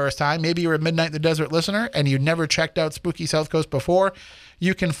for the first time, maybe you're a Midnight in the Desert listener and you never checked out Spooky South Coast before,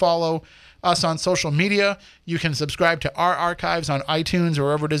 you can follow us on social media. You can subscribe to our archives on iTunes or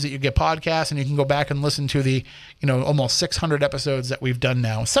wherever it is that you get podcasts, and you can go back and listen to the, almost 600 episodes that we've done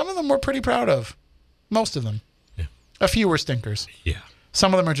now. Some of them we're pretty proud of. Most of them. Yeah. A few were stinkers. Yeah.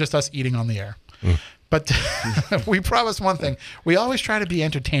 Some of them are just us eating on the air. But we promise one thing. We always try to be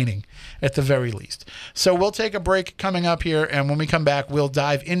entertaining at the very least. So we'll take a break coming up here, and when we come back, we'll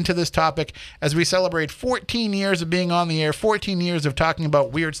dive into this topic as we celebrate 14 years of being on the air, 14 years of talking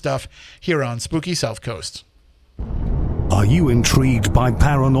about weird stuff here on Spooky South Coast. Are you intrigued by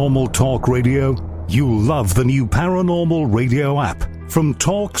Paranormal Talk Radio? You'll love the new Paranormal Radio app from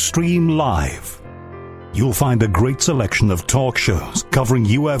TalkStream Live. You'll find a great selection of talk shows covering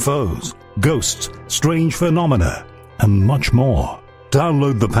UFOs, ghosts, strange phenomena, and much more.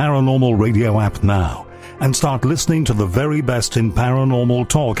 Download the Paranormal Radio app now and start listening to the very best in paranormal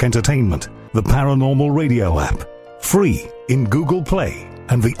talk entertainment. The Paranormal Radio app, free in Google Play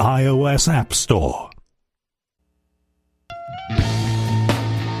and the iOS App Store.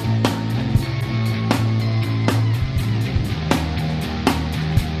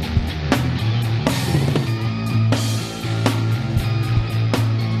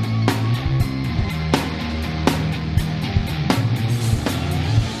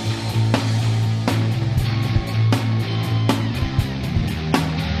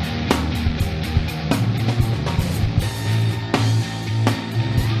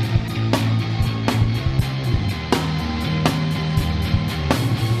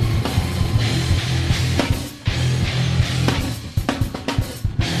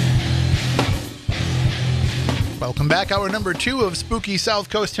 Welcome back. Hour number 2 of Spooky South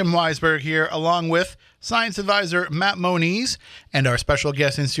Coast. Tim Weisberg here, along with science advisor Matt Moniz and our special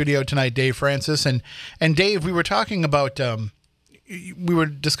guest in studio tonight, Dave Francis. And Dave, we were talking about, we were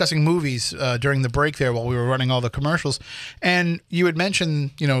discussing movies during the break there while we were running all the commercials. And you had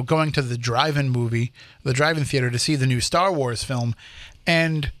mentioned, going to the drive-in theater to see the new Star Wars film.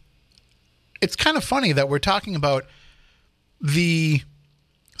 And it's kind of funny that we're talking about the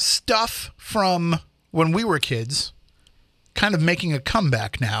stuff from when we were kids kind of making a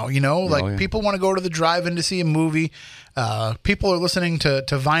comeback now, people want to go to the drive-in to see a movie. People are listening to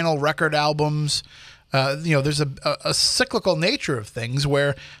vinyl record albums. There's a cyclical nature of things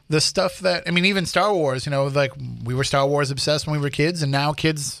where the stuff that, even Star Wars, we were Star Wars obsessed when we were kids, and now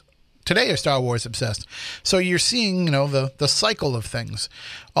kids today are Star Wars obsessed. So you're seeing, the cycle of things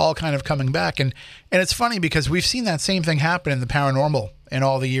all kind of coming back. And it's funny because we've seen that same thing happen in the paranormal in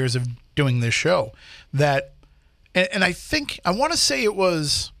all the years of doing this show. And I think, I want to say it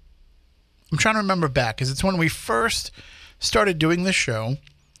was, I'm trying to remember back, because it's when we first started doing this show.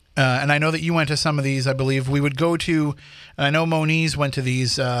 And I know that you went to some of these, I believe. We would go to, and I know Moniz went to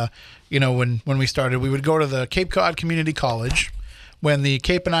these, when we started. We would go to the Cape Cod Community College when the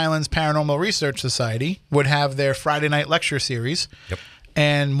Cape and Islands Paranormal Research Society would have their Friday night lecture series. Yep.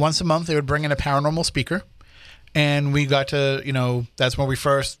 And once a month, they would bring in a paranormal speaker. And we got to, that's when we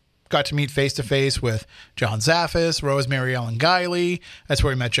first got to meet face-to-face with John Zaffis, Rosemary Ellen Guiley. That's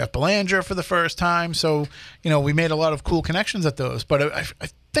where we met Jeff Belanger for the first time. So, we made a lot of cool connections at those. But I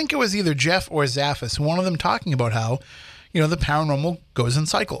think it was either Jeff or Zaffis, one of them talking about how, the paranormal goes in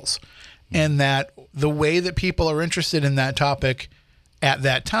cycles. And that the way that people are interested in that topic at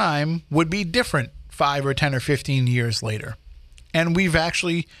that time would be different 5 or 10 or 15 years later. And we've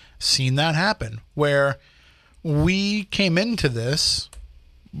actually seen that happen, where we came into this,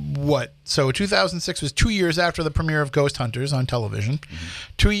 so 2006 was 2 years after the premiere of Ghost Hunters on television.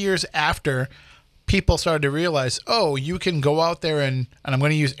 2 years after people started to realize, you can go out there and I'm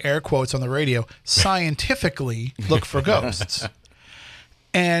going to use air quotes on the radio, scientifically look for ghosts.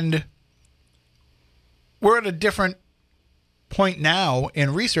 And we're at a different point now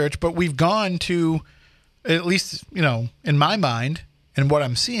in research, but we've gone to, at least, in my mind and what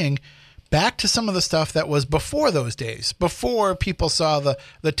I'm seeing, back to some of the stuff that was before those days, before people saw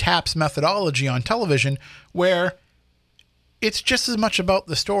the TAPS methodology on television, where it's just as much about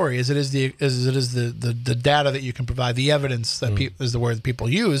the story as it is the data that you can provide, the evidence that is the word that people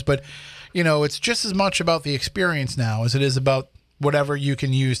use. But, it's just as much about the experience now as it is about whatever you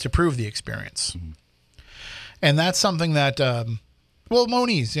can use to prove the experience. And that's something that,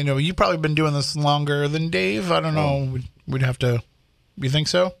 Moniz, you've probably been doing this longer than Dave. I don't know. We'd have to, you think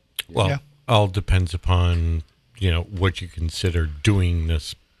so? Well, yeah. All depends upon, what you consider doing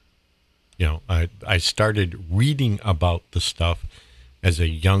this. I started reading about the stuff as a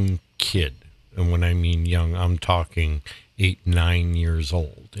young kid. And when I mean young, I'm talking 8, 9 years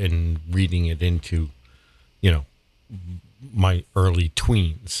old, and reading it into, my early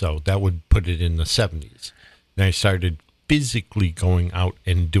tweens. So that would put it in the 70s. And I started physically going out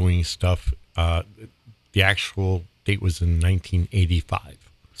and doing stuff. The actual date was in 1985.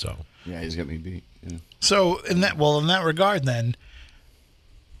 So yeah, he's got me beat. Yeah. So in that regard, then,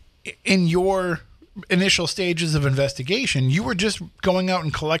 in your initial stages of investigation, you were just going out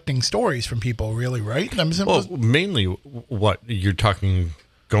and collecting stories from people, really, right? Mainly what you're talking,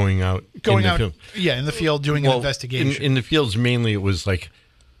 going out in the field. Yeah, in the field doing an investigation. In the fields, mainly it was like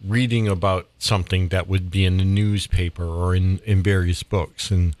reading about something that would be in the newspaper or in various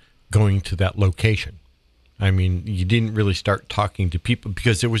books and going to that location. I mean, you didn't really start talking to people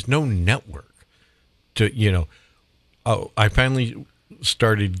because there was no network to, I finally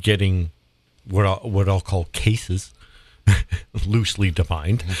started getting what I'll call cases, loosely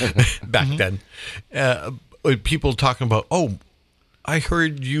defined back then. People talking about, I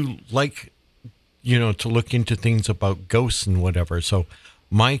heard you like, to look into things about ghosts and whatever. So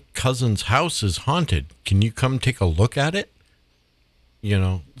my cousin's house is haunted. Can you come take a look at it?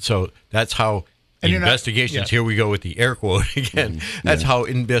 So that's how investigations, here we go with the air quote again. That's how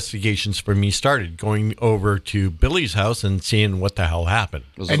investigations for me started, going over to Billy's house and seeing what the hell happened.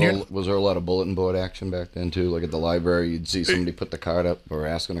 Was there a lot of bulletin board action back then too? Like at the library, you'd see somebody put the card up or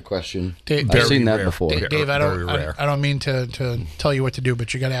asking a question. I've seen that before. Dave, I don't mean to tell you what to do,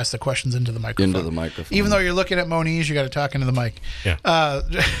 but you got to ask the questions into the microphone. Into the microphone. Even though you're looking at Moniz, you got to talk into the mic. Yeah.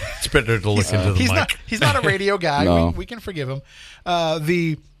 It's better to look into the mic. He's not a radio guy. No. We can forgive him.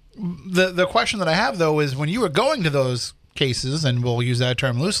 The question that I have, though, is when you were going to those cases, and we'll use that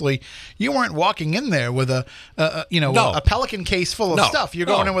term loosely, you weren't walking in there with a Pelican case full of stuff. You're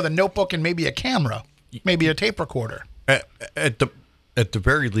going in with a notebook and maybe a camera, maybe a tape recorder. At the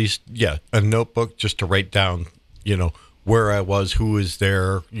very least, yeah, a notebook just to write down, where I was, who was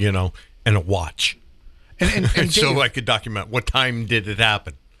there, and a watch. And so Dave, I could document what time did it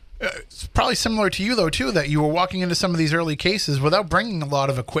happen. It's probably similar to you, though, too, that you were walking into some of these early cases without bringing a lot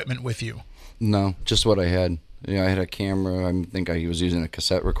of equipment with you. No, just what I had. I had a camera. I think I was using a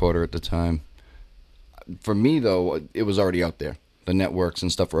cassette recorder at the time. For me, though, it was already out there. The networks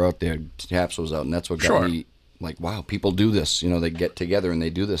and stuff were out there. TAPS was out, and that's what got me like, wow, people do this. They get together and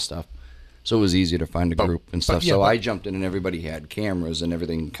they do this stuff. So it was easier to find a group and stuff. So I jumped in, and everybody had cameras and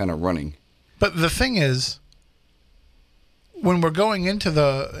everything kind of running. But the thing is, when we're going into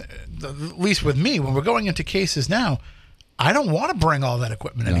at least with me, when we're going into cases now, I don't want to bring all that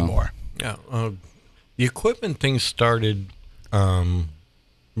equipment anymore. Yeah, the equipment thing started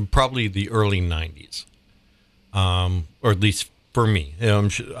probably the early 90s, or at least for me.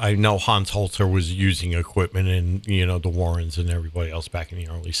 I know Hans Holzer was using equipment, and the Warrens and everybody else back in the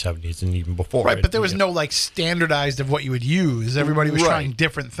early 70s and even before. Right, but there was no standardized of what you would use. Everybody was trying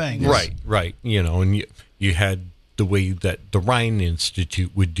different things. Right. And you had the way that the Rhine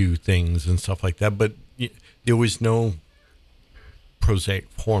Institute would do things and stuff like that, but there was no prosaic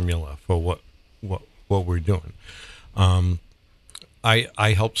formula for what we're doing.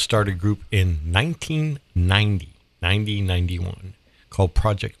 I helped start a group in 1991 called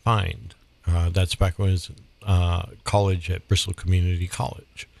Project Find. That's back when I was college at Bristol Community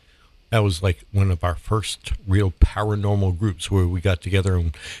College. That was like one of our first real paranormal groups where we got together,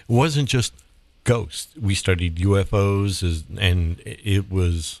 and it wasn't just ghosts. We studied UFOs, and it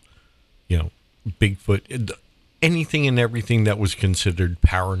was, Bigfoot, anything and everything that was considered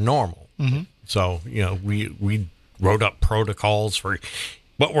paranormal. Mm-hmm. So, we wrote up protocols for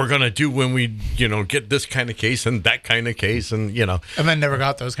what we're going to do when we, get this kind of case and that kind of case, and, And then never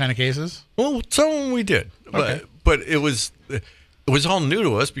got those kind of cases? Well, some we did. Okay. But it was all new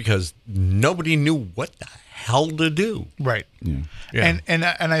to us because nobody knew what the hell to do. Right. Yeah. And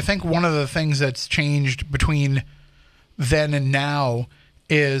I think one of the things that's changed between then and now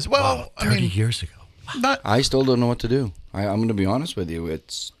is, 30 years ago. I still don't know what to do. I'm going to be honest with you.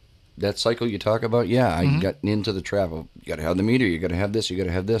 It's that cycle you talk about. Yeah, I got into the travel. You got to have the meter. You got to have this. You got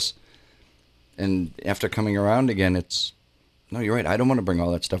to have this. And after coming around again, no, you're right. I don't want to bring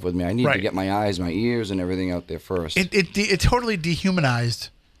all that stuff with me. I need to get my eyes, my ears, and everything out there first. It totally dehumanized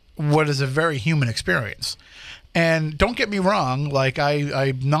what is a very human experience. And don't get me wrong. Like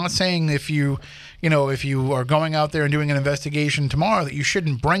I'm not saying if you are going out there and doing an investigation tomorrow that you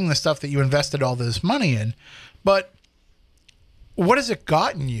shouldn't bring the stuff that you invested all this money in. But what has it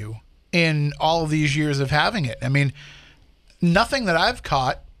gotten you in all of these years of having it? I mean, nothing that I've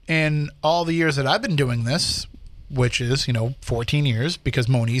caught in all the years that I've been doing this, which is, 14 years because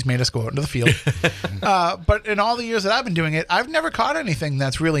Moniz made us go out into the field. But in all the years that I've been doing it, I've never caught anything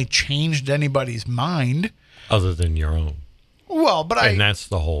that's really changed anybody's mind. Other than your own. Well, but and that's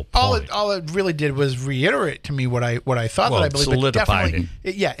the whole point. All it really did was reiterate to me what I thought that I believed. Solidified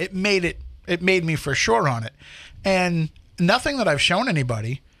it. It made me for sure on it. And nothing that I've shown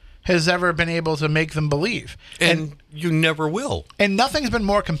anybody has ever been able to make them believe. And you never will. And nothing's been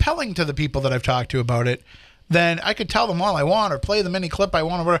more compelling to the people that I've talked to about it than I could tell them all I want or play them any clip I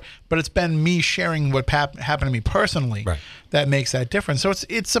want, but it's been me sharing what happened to me personally that makes that difference. So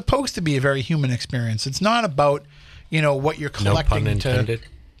it's supposed to be a very human experience. It's not about, what you're collecting. No pun intended.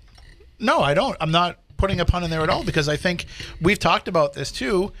 No, I don't. I'm not putting a pun in there at all because I think we've talked about this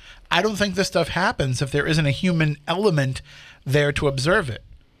too. I don't think this stuff happens if there isn't a human element there to observe it.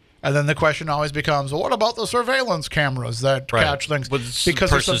 And then the question always becomes, well, what about the surveillance cameras that catch things? But because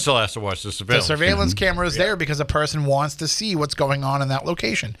the person still has to watch the surveillance. The surveillance camera is there because a person wants to see what's going on in that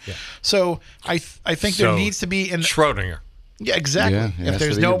location. Yeah. So I think there needs to be Schrodinger. Yeah, exactly. Yeah, if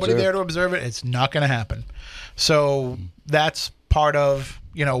there's nobody there to observe it, it's not going to happen. So that's part of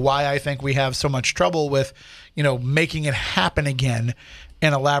why I think we have so much trouble with making it happen again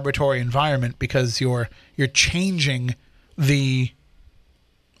in a laboratory environment because you're changing the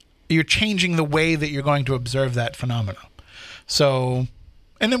way that you're going to observe that phenomenon. So,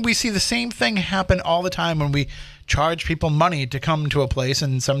 and then we see the same thing happen all the time when we charge people money to come to a place,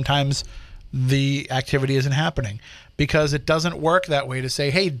 and sometimes the activity isn't happening because it doesn't work that way to say,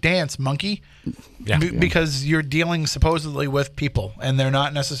 hey, dance, monkey, because you're dealing supposedly with people, and they're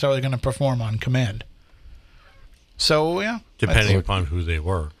not necessarily going to perform on command. So, yeah. Depending upon who they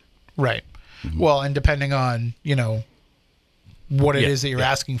were. Right. Mm-hmm. Well, and depending on, what it is that you're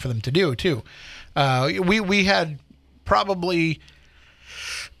asking for them to do too. We had probably,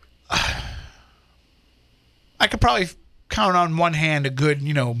 I could probably count on one hand a good,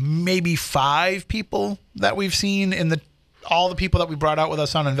 maybe 5 people that we've seen in all the people that we brought out with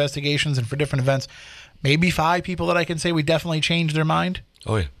us on investigations and for different events. Maybe 5 people that I can say we definitely changed their mind.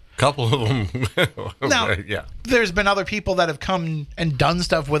 Oh yeah. Couple of them. Now, there's been other people that have come and done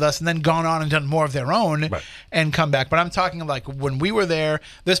stuff with us and then gone on and done more of their own and come back. But I'm talking like when we were there,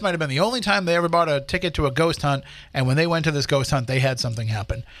 this might have been the only time they ever bought a ticket to a ghost hunt. And when they went to this ghost hunt, they had something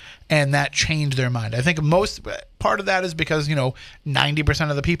happen. And that changed their mind. I think part of that is because, 90%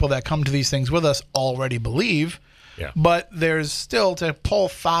 of the people that come to these things with us already believe. Yeah. But there's still to pull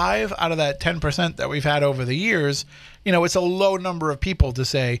 5 out of that 10% that we've had over the years. It's a low number of people to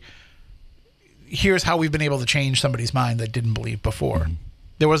say, here's how we've been able to change somebody's mind that didn't believe before. Mm-hmm.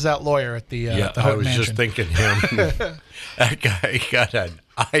 There was that lawyer at the Houghton I was Mansion. Just thinking him. That guy got an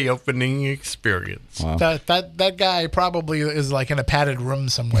eye-opening experience. Wow. That guy probably is like in a padded room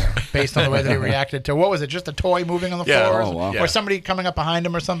somewhere based on the way that he reacted to, what was it, just a toy moving on the floor? Oh, wow. Or somebody coming up behind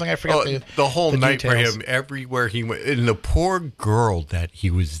him or something? I forget the whole night details. for him, everywhere he went. And the poor girl that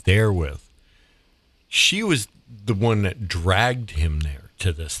he was there with, she was the one that dragged him there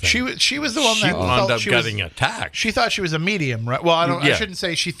to this thing. She was the one that wound up getting attacked. She thought she was a medium, right? Well, I shouldn't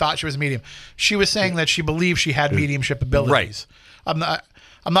say she thought she was a medium. She was saying that she believed she had mediumship abilities. Right.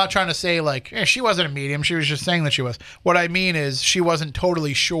 I'm not trying to say like she wasn't a medium. She was just saying that she was. What I mean is she wasn't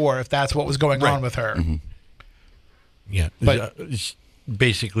totally sure if that's what was going on with her. Mm-hmm. Yeah, but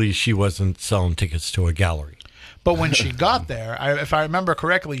basically she wasn't selling tickets to a gallery. But when she got there, if I remember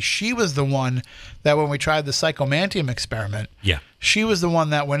correctly, she was the one that when we tried the Psychomantium experiment, she was the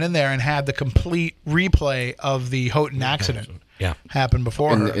one that went in there and had the complete replay of the Houghton accident happen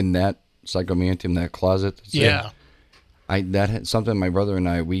before her. In that Psychomantium, that closet. That had something my brother and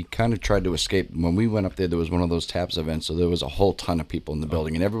I, we kind of tried to escape. When we went up there was one of those TAPS events, so there was a whole ton of people in the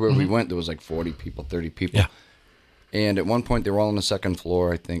building. And everywhere we went, there was like 40 people, 30 people. Yeah. And at one point, they were all on the second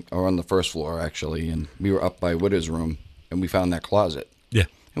floor, I think, or on the first floor, actually. And we were up by Widder's room, and we found that closet. Yeah.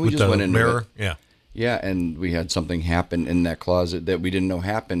 And we just went in mirror. Yeah. Yeah, and we had something happen in that closet that we didn't know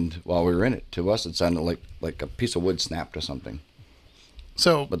happened while we were in it. To us, it sounded like a piece of wood snapped or something.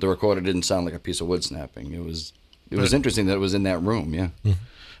 So, but the recorder didn't sound like a piece of wood snapping. It was interesting that it was in that room. Yeah. Mm-hmm.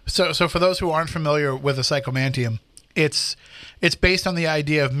 So for those who aren't familiar with a Psychomantium, it's based on the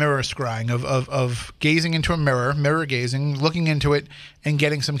idea of mirror scrying, of gazing into a mirror gazing, looking into it, and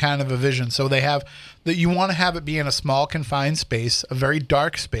getting some kind of a vision. So they have that you want to have it be in a small confined space, a very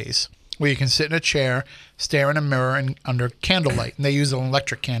dark space, where you can sit in a chair, stare in a mirror, and under candlelight. And they use an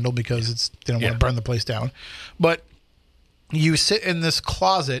electric candle because they don't want to burn the place down. But you sit in this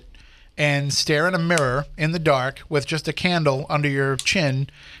closet and stare in a mirror in the dark with just a candle under your chin,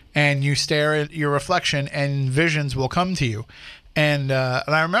 and you stare at your reflection, and visions will come to you. And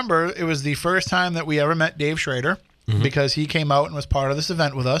I remember it was the first time that we ever met Dave Schrader, because he came out and was part of this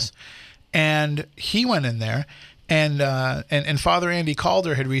event with us, and he went in there, and Father Andy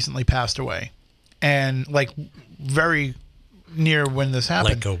Calder had recently passed away, and like very near when this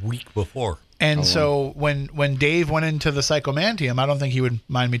happened, like a week before. And so when Dave went into the Psychomantium, I don't think he would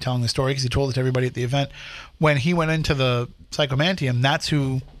mind me telling the story because he told it to everybody at the event. When he went into the Psychomantium, that's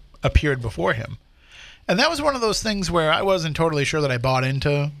who appeared before him. And that was one of those things where I wasn't totally sure that I bought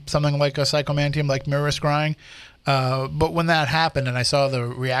into something like a Psychomantium, like mirror scrying. But when that happened and I saw the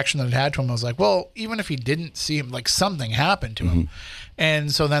reaction that it had to him, I was like, well, even if he didn't see him, like something happened to him.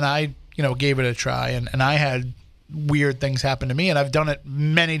 And so then I, gave it a try, and I had weird things happen to me, and I've done it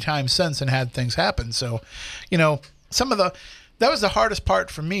many times since and had things happen. So, that was the hardest part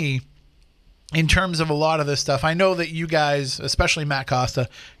for me in terms of a lot of this stuff. I know that you guys, especially Matt Costa,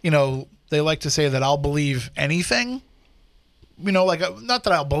 they like to say that I'll believe anything, not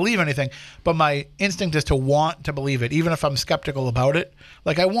that I'll believe anything, but my instinct is to want to believe it, even if I'm skeptical about it.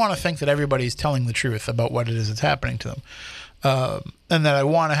 Like, I want to think that everybody's telling the truth about what it is that's happening to them. And that I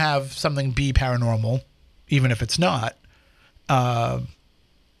want to have something be paranormal, even if it's not, that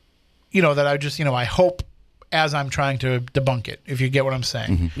I just, I hope as I'm trying to debunk it, if you get what I'm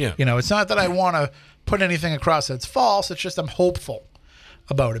saying. Yeah. It's not that I want to put anything across that's false. It's just I'm hopeful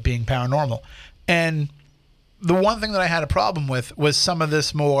about it being paranormal. And the one thing that I had a problem with was some of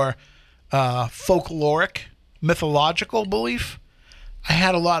this more folkloric, mythological belief. I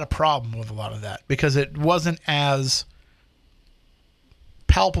had a lot of problem with a lot of that because it wasn't as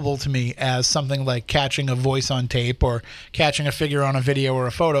palpable to me as something like catching a voice on tape or catching a figure on a video or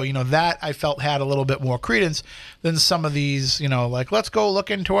a photo. That I felt had a little bit more credence than some of these, like, let's go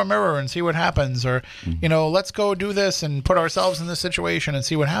look into a mirror and see what happens, or, let's go do this and put ourselves in this situation and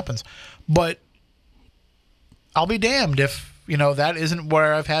see what happens. But I'll be damned if, that isn't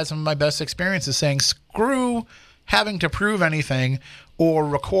where I've had some of my best experiences, saying screw having to prove anything or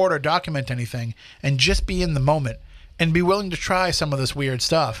record or document anything and just be in the moment and be willing to try some of this weird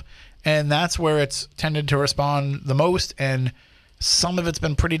stuff. And that's where it's tended to respond the most, and some of it's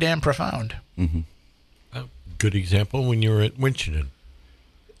been pretty damn profound. A good example, when you were at Winchendon,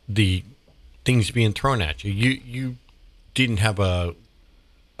 the things being thrown at you. You didn't have a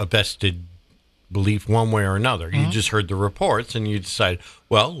vested belief one way or another. You just heard the reports, and you decided,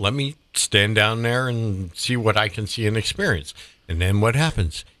 well, let me stand down there and see what I can see and experience. And then what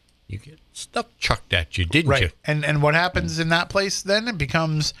happens? You get stuff chucked at you, didn't you? And what happens in that place then? It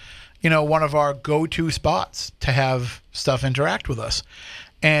becomes, one of our go-to spots to have stuff interact with us.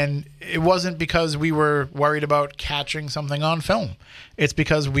 And it wasn't because we were worried about catching something on film. It's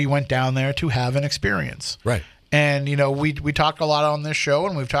because we went down there to have an experience. Right. And, we talked a lot on this show,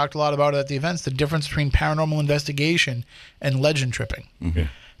 and we've talked a lot about it at the events, the difference between paranormal investigation and legend tripping. Mm-hmm.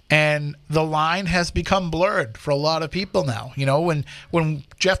 And the line has become blurred for a lot of people now. When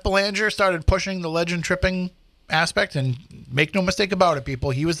Jeff Belanger started pushing the legend tripping aspect, and make no mistake about it, people,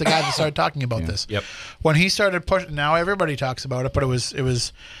 he was the guy that started talking about this. Yep. When he started pushing, now everybody talks about it, but it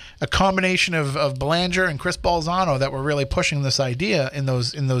was a combination of Belanger and Chris Balzano that were really pushing this idea in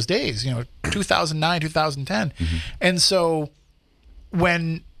those days, 2009, 2010. And so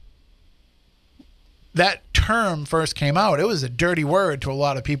when that term first came out, it was a dirty word to a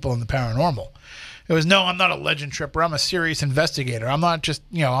lot of people in the paranormal. It was, no, I'm not a legend tripper. I'm a serious investigator. I'm not just,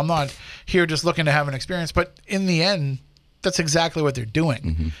 I'm not here just looking to have an experience. But in the end, that's exactly what they're doing.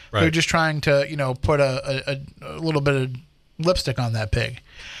 Mm-hmm. Right. They're just trying to, put a little bit of lipstick on that pig.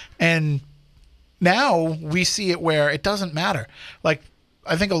 And now we see it where it doesn't matter. Like,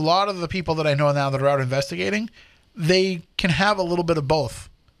 I think a lot of the people that I know now that are out investigating, they can have a little bit of both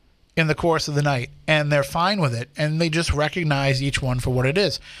in the course of the night, and they're fine with it, and they just recognize each one for what it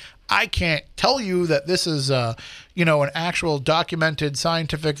is. I can't tell you that this is, an actual documented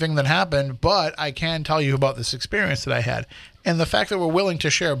scientific thing that happened, but I can tell you about this experience that I had. And the fact that we're willing to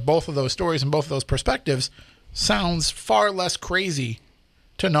share both of those stories and both of those perspectives sounds far less crazy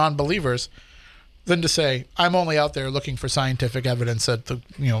to non-believers than to say, I'm only out there looking for scientific evidence that the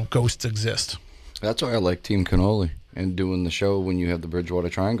ghosts exist. That's why I like Team Cannoli and doing the show when you have the Bridgewater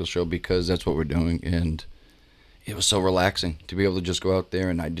Triangle show, because that's what we're doing. And it was so relaxing to be able to just go out there,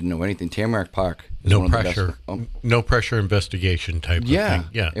 and I didn't know anything. Tamarack Park is No one of the pressure. best. No pressure investigation type of thing.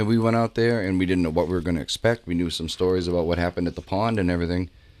 Yeah. And we went out there, and we didn't know what we were going to expect. We knew some stories about what happened at the pond and everything.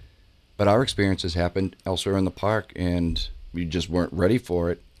 But our experiences happened elsewhere in the park, and we just weren't ready for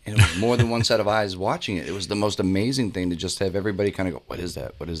it. And it was more than one set of eyes watching it. It was the most amazing thing to just have everybody kind of go, what is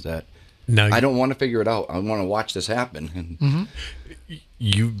that? What is that? Now, I don't want to figure it out. I want to watch this happen. And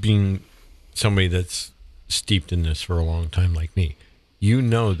you being somebody that's steeped in this for a long time like me, you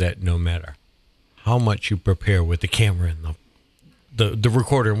know that no matter how much you prepare with the camera and the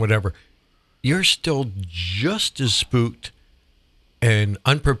recorder and whatever, you're still just as spooked and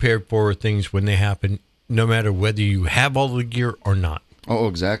unprepared for things when they happen, no matter whether you have all the gear or not. Oh,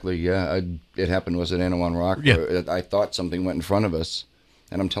 exactly. Yeah. It happened was at Anawan Rock. Yeah. Where I thought something went in front of us,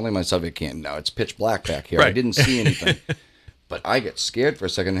 and I'm telling myself it can't. Now it's pitch black back here. Right. I didn't see anything. But I get scared for a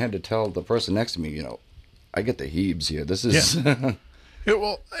second. I had to tell the person next to me, I get the heebs here. This is... Yeah,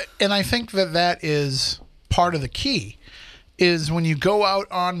 well, and I think that is part of the key, is when you go out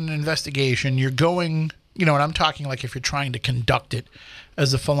on an investigation, you're going, and I'm talking like if you're trying to conduct it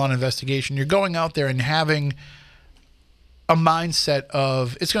as a full-on investigation, you're going out there and having a mindset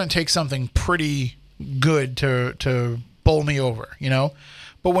of, it's going to take something pretty good to bowl me over,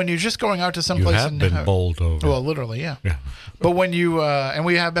 But when you're just going out to some place have been bowled over. Well, literally, yeah. But when you and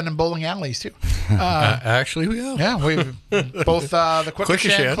we have been in bowling alleys too. Actually, we have. Yeah, we've both the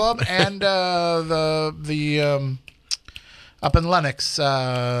Quikasham Club and the up in Lenox.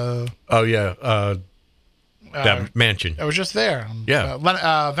 That mansion. I was just there. Yeah.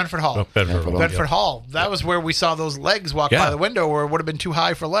 Venford Hall. Oh, Venford Hall. That was where we saw those legs walk by the window, where it would have been too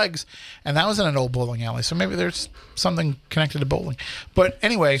high for legs, and that was in an old bowling alley. So maybe there's something connected to bowling. But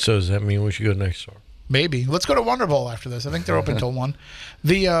anyway. So does that mean we should go next door? Maybe. Let's go to Wonder Bowl after this. I think they're open till 1.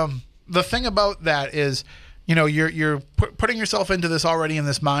 The thing about that is, you're putting yourself into this already in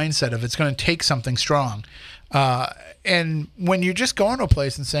this mindset of it's going to take something strong. And when you're just going to a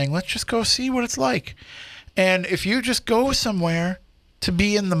place and saying, let's just go see what it's like. And if you just go somewhere to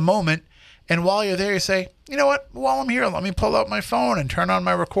be in the moment, and while you're there, you say, you know what, while I'm here, let me pull out my phone and turn on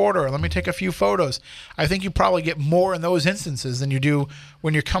my recorder, or let me take a few photos. I think you probably get more in those instances than you do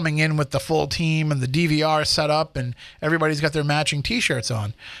when you're coming in with the full team and the DVR set up and everybody's got their matching T-shirts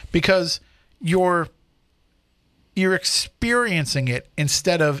on, because you're experiencing it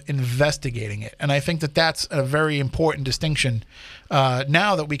instead of investigating it. And I think that's a very important distinction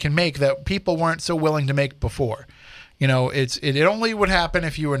now that we can make, that people weren't so willing to make before. It only would happen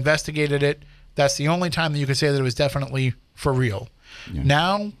if you investigated it. That's the only time that you could say that it was definitely for real. Yeah.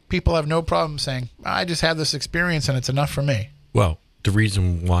 Now people have no problem saying, I just had this experience and it's enough for me. Well, the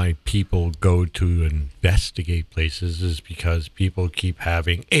reason why people go to investigate places is because people keep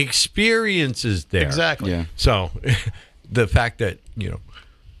having experiences there. Exactly. Yeah. So the fact that,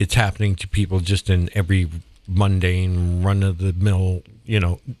 it's happening to people just in every mundane, run-of-the-mill,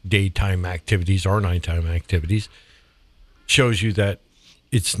 daytime activities or nighttime activities shows you that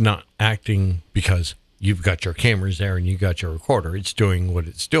it's not acting because you've got your cameras there and you got your recorder. It's doing what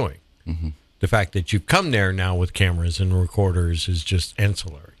it's doing. Mm-hmm. The fact that you've come there now with cameras and recorders is just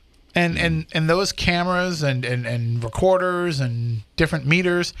ancillary. And those cameras and recorders and different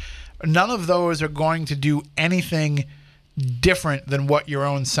meters, none of those are going to do anything different than what your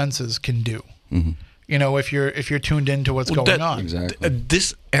own senses can do. Mm-hmm. If you're tuned into what's going on. Exactly.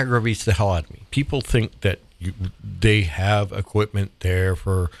 This aggravates the hell out of me. People think that they have equipment there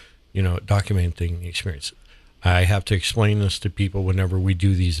for, documenting the experience. I have to explain this to people whenever we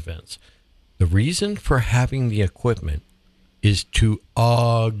do these events. The reason for having the equipment is to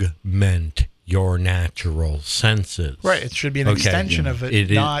augment your natural senses. Right. It should be an extension of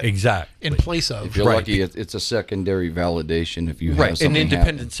it, not exactly in place of. If you're lucky, it's a secondary validation. If you have an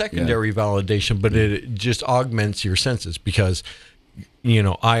independent happen. secondary validation, but it just augments your senses because,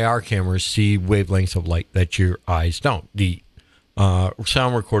 IR cameras see wavelengths of light that your eyes don't. The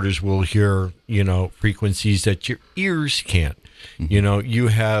sound recorders will hear, frequencies that your ears can't. Mm-hmm. You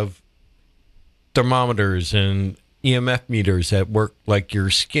have thermometers and EMF meters that work like your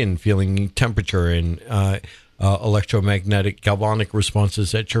skin, feeling temperature, and electromagnetic galvanic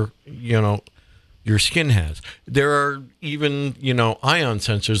responses that your skin has. There are even, ion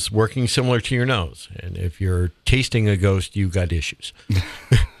sensors working similar to your nose. And if you're tasting a ghost, you got issues.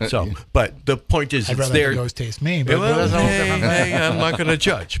 But the point is, I'd rather the ghost taste me. But I'm not going to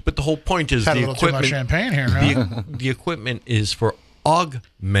judge. But the whole point is the equipment. Too much champagne here. Huh? The equipment is for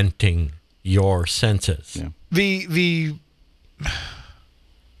augmenting your senses. Yeah.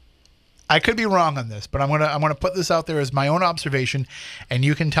 I could be wrong on this, but I'm gonna put this out there as my own observation, and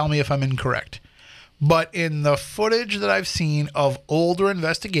you can tell me if I'm incorrect. But in the footage that I've seen of older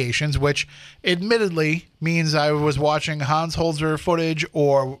investigations, which admittedly means I was watching Hans Holzer footage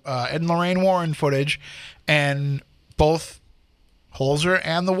or Ed and Lorraine Warren footage, and both Holzer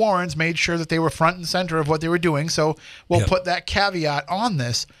and the Warrens made sure that they were front and center of what they were doing. So we'll put that caveat on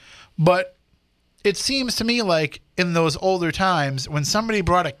this. But it seems to me like in those older times, when somebody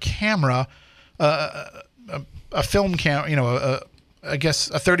brought a camera, a film camera, I guess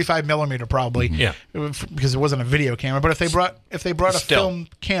a 35 millimeter probably, because it wasn't a video camera. But if they brought a film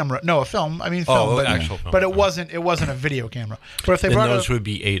camera, but it wasn't a video camera. But if they brought those would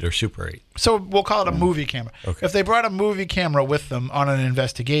be 8 or Super 8. So we'll call it a movie camera. Okay. If they brought a movie camera with them on an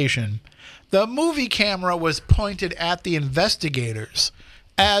investigation, the movie camera was pointed at the investigators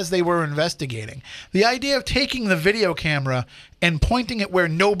as they were investigating. The idea of taking the video camera and pointing it where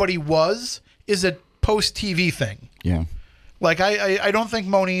nobody was is a post-TV thing. Yeah. Like, I don't think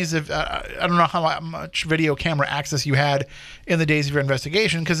Moniz, I don't know how much video camera access you had in the days of your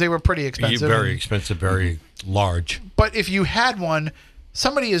investigation, because they were pretty expensive. Very expensive, very large. But if you had one,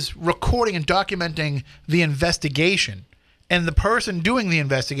 somebody is recording and documenting the investigation and the person doing the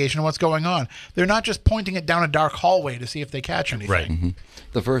investigation and what's going on. They're not just pointing it down a dark hallway to see if they catch anything. Right. Mm-hmm.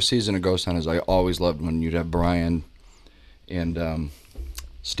 The first season of Ghost Hunters, I always loved when you'd have Brian and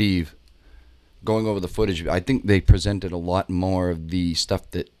Steve going over the footage. I think they presented a lot more of the stuff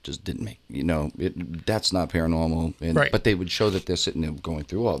that just didn't make, that's not paranormal. Right. But they would show that they're sitting there going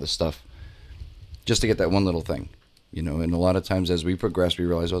through all this stuff just to get that one little thing, and a lot of times as we progress, we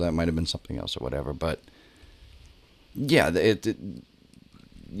realize, that might have been something else or whatever. But yeah, it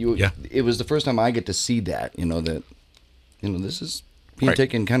was the first time I get to see that, this is being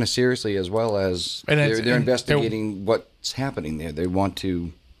taken kind of seriously, as well as they're investigating what's happening there. They want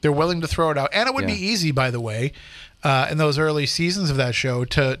to... They're willing to throw it out. And it would be easy, by the way, in those early seasons of that show,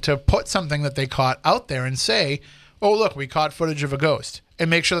 to put something that they caught out there and say, oh, look, we caught footage of a ghost, and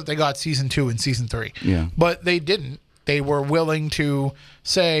make sure that they got season 2 and season 3. Yeah. But they didn't. They were willing to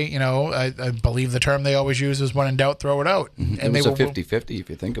say, I believe the term they always use is when in doubt, throw it out. Mm-hmm. And it was a 50-50 if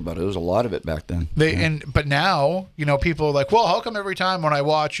you think about it. There was a lot of it back then. But now, people are like, well, how come every time when I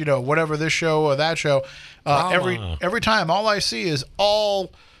watch, whatever this show or that show, every time all I see is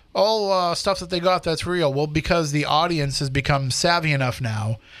all stuff that they got that's real? Well, because the audience has become savvy enough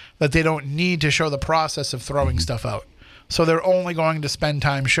now that they don't need to show the process of throwing stuff out. So they're only going to spend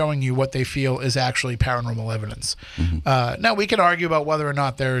time showing you what they feel is actually paranormal evidence. Mm-hmm. Now, we can argue about whether or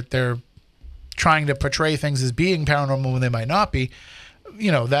not they're trying to portray things as being paranormal when they might not be.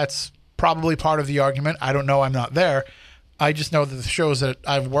 That's probably part of the argument. I don't know. I'm not there. I just know that the shows that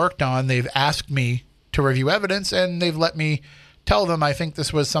I've worked on, they've asked me to review evidence, and they've let me tell them I think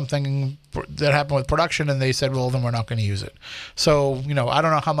this was something that happened with production, and they said, well, then we're not going to use it. So, I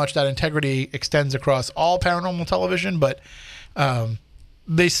don't know how much that integrity extends across all paranormal television, but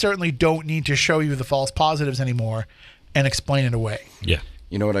they certainly don't need to show you the false positives anymore and explain it away. Yeah.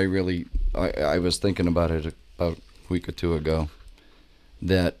 You know what I was thinking about it about a week or two ago,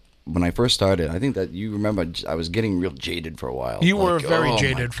 that when I first started, I think that you remember I was getting real jaded for a while. You were very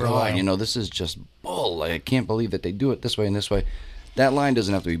jaded for a while. This is just bull. I can't believe that they do it this way and this way. That line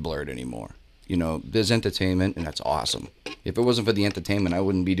doesn't have to be blurred anymore. There's entertainment, and that's awesome. If it wasn't for the entertainment, I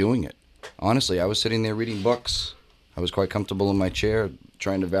wouldn't be doing it. Honestly, I was sitting there reading books. I was quite comfortable in my chair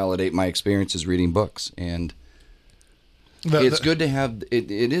trying to validate my experiences reading books. And it's good to have, it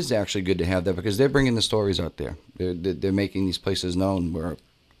is actually good to have that, because they're bringing the stories out there. They're making these places known where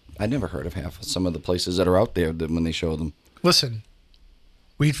I never heard of half of some of the places that are out there when they show them. Listen,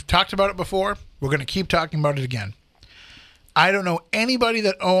 we've talked about it before. We're going to keep talking about it again. I don't know anybody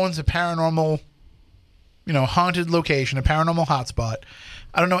that owns a paranormal, haunted location, a paranormal hotspot.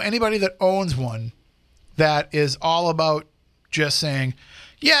 I don't know anybody that owns one that is all about just saying,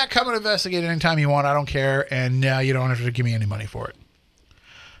 yeah, come and investigate anytime you want. I don't care. And you don't have to give me any money for it.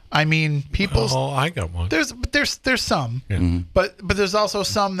 I mean, I got one. There's some, yeah. but there's also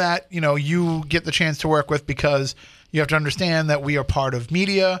some that you get the chance to work with because you have to understand that we are part of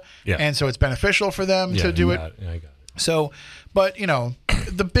media, and so it's beneficial for them to do it. Yeah, I got it. So, but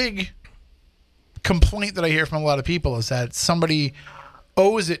the big complaint that I hear from a lot of people is that somebody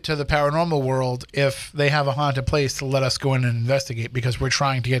owes it to the paranormal world if they have a haunted place to let us go in and investigate because we're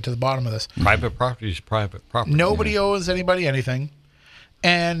trying to get to the bottom of this. Private property is private property. Nobody owes anybody anything.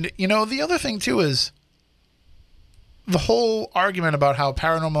 And, the other thing, too, is the whole argument about how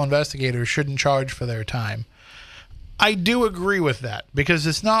paranormal investigators shouldn't charge for their time. I do agree with that because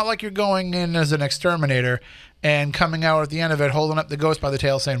it's not like you're going in as an exterminator and coming out at the end of it holding up the ghost by the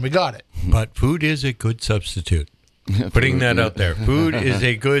tail saying, we got it. But food is a good substitute. Putting that out there. Food is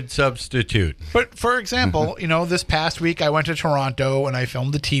a good substitute. But, for example, this past week I went to Toronto and I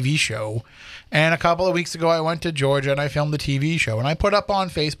filmed a TV show. And a couple of weeks ago, I went to Georgia and I filmed a TV show. And I put up on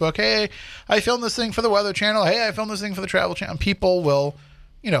Facebook, hey, I filmed this thing for the Weather Channel. Hey, I filmed this thing for the Travel Channel. People will,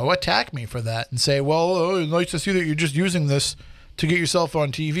 attack me for that and say, well, it's nice to see that you're just using this to get yourself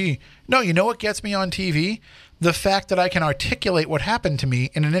on TV. No, you know what gets me on TV? The fact that I can articulate what happened to me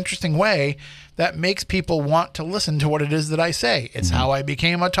in an interesting way that makes people want to listen to what it is that I say. It's how I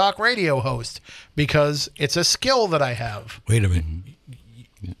became a talk radio host because it's a skill that I have. Wait a minute.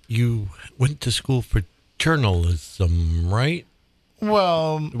 You went to school for journalism, right?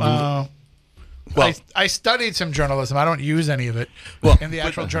 Well, I studied some journalism. I don't use any of it in the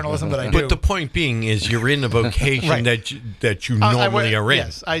actual journalism that I do. But the point being is you're in a vocation right. that you normally are in.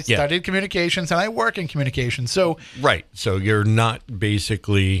 Yes, I studied communications and I work in communications. So right. So you're not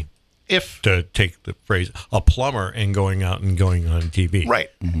basically, to take the phrase, a plumber and going out and going on TV. Right.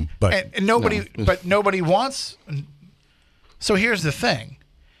 Mm-hmm. But nobody wants. So here's the thing.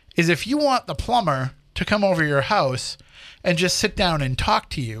 Is if you want the plumber to come over your house and just sit down and talk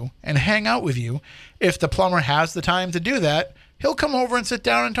to you and hang out with you, if the plumber has the time to do that, he'll come over and sit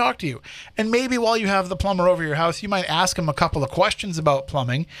down and talk to you. And maybe while you have the plumber over your house, you might ask him a couple of questions about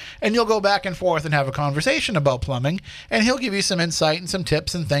plumbing, and you'll go back and forth and have a conversation about plumbing, and he'll give you some insight and some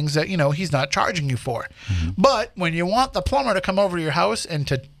tips and things that, he's not charging you for. Mm-hmm. But when you want the plumber to come over to your house and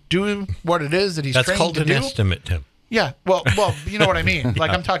to do what it is that he's trained to do. That's called an estimate, Tim. Yeah, well, you know what I mean.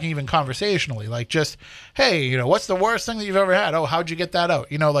 Like I'm talking even conversationally, like just, hey, what's the worst thing that you've ever had? Oh, how'd you get that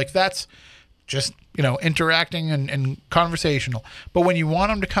out? Like that's just, interacting and conversational. But when you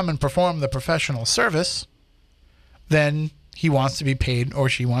want him to come and perform the professional service, then he wants to be paid or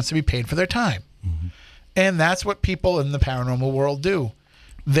she wants to be paid for their time. Mm-hmm. And that's what people in the paranormal world do.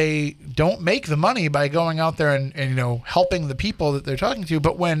 They don't make the money by going out there and helping the people that they're talking to.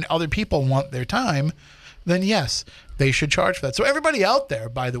 But when other people want their time, then yes, they should charge for that. So everybody out there,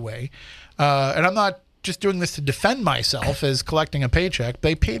 by the way, and I'm not just doing this to defend myself as collecting a paycheck.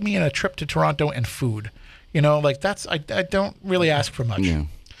 They paid me in a trip to Toronto and food. That's I don't really ask for much. Yeah.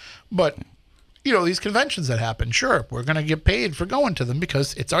 But, these conventions that happen, sure, we're going to get paid for going to them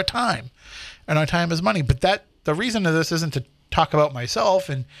because it's our time. And our time is money. But the reason of this isn't to talk about myself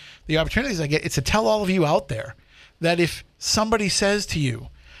and the opportunities I get. It's to tell all of you out there that if somebody says to you,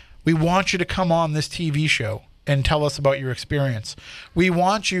 we want you to come on this TV show and tell us about your experience. We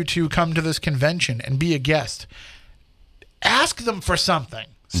want you to come to this convention and be a guest. Ask them for something.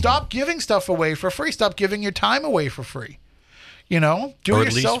 Stop giving stuff away for free. Stop giving your time away for free. Do or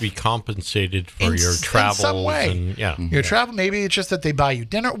at least be compensated for your travels. In some way. And, your travel, maybe it's just that they buy you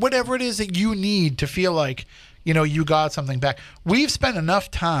dinner, whatever it is that you need to feel like, you got something back. We've spent enough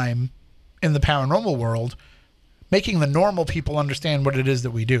time in the paranormal world making the normal people understand what it is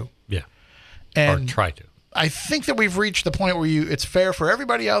that we do. Yeah. And or try to. I think that we've reached the point where it's fair for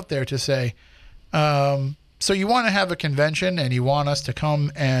everybody out there to say, so you want to have a convention and you want us to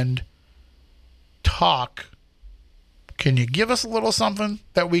come and talk. Can you give us a little something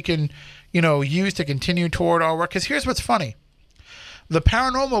that we can, use to continue toward our work? Because here's what's funny. The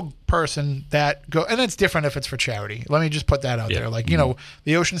paranormal person and it's different if it's for charity. Let me just put that out there. Like,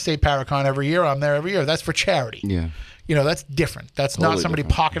 the Ocean State Paracon every year, I'm there every year. That's for charity. Yeah. That's different. That's totally not somebody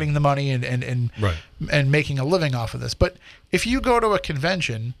pocketing the money and making a living off of this. But if you go to a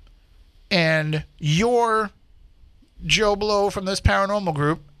convention and you're Joe Blow from this paranormal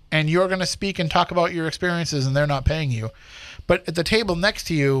group and you're going to speak and talk about your experiences and they're not paying you, but at the table next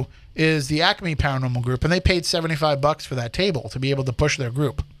to you is the Acme Paranormal Group, and they paid $75 for that table to be able to push their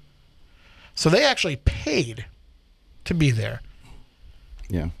group. So they actually paid to be there.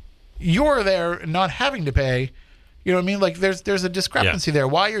 Yeah. You're there not having to pay. You know what I mean? Like there's a discrepancy there.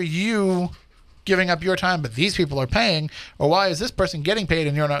 Why are you giving up your time, but these people are paying? Or why is this person getting paid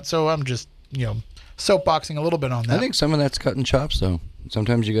and you're not? So I'm just, soapboxing a little bit on that. I think some of that's cutting chops, though.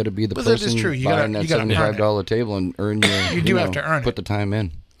 Sometimes you got to be the person that is true. buying that $75 table and earn your. You do have to earn it. Put the time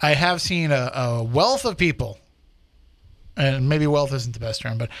in. I have seen a wealth of people, and maybe wealth isn't the best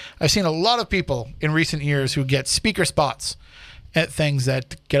term, but I've seen a lot of people in recent years who get speaker spots at things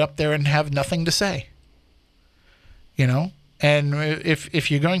that get up there and have nothing to say. And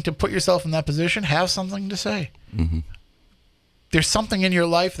if you're going to put yourself in that position, have something to say. Mm-hmm. There's something in your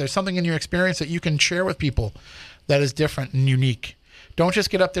life, there's something in your experience that you can share with people that is different and unique. Don't just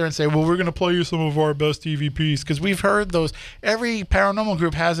get up there and say, well, we're going to play you some of our best EVPs, because we've heard those. Every paranormal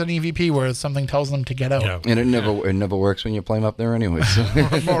group has an EVP where something tells them to get out. Yeah. And it never works when you play them up there anyway. So.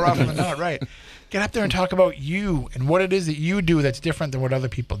 More often than not, right. Get up there and talk about you and what it is that you do that's different than what other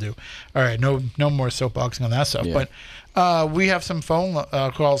people do. All right, no more soapboxing on that stuff. Yeah. But we have some phone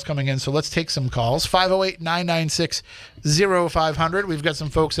calls coming in, so let's take some calls. 508-996-0500. We've got some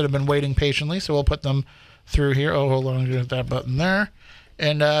folks that have been waiting patiently, so we'll put them through here. Oh, hold on, I'm going to hit that button there.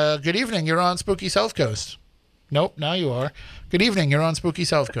 And good evening, you're on Spooky South Coast. Nope, now you are. Good evening, you're on Spooky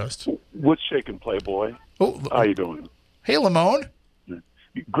South Coast. What's shaking, Playboy? Oh, how you doing? Hey, Lamone.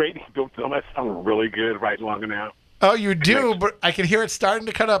 Great. Don't that sound really good right long now? Oh, you do, but I can hear it starting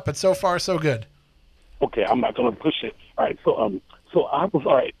to cut up, but so far, so good. Okay, I'm not going to push it. All right, so I was,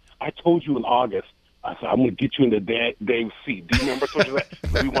 all right, I told you in August, I said, I'm going to get you into Dave's seat. Do you remember I told you that?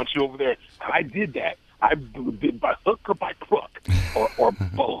 We want you over there. I did that. I did by hook or by crook, or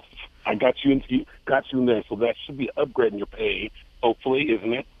both. I got you in there, so that should be upgrading your pay, hopefully,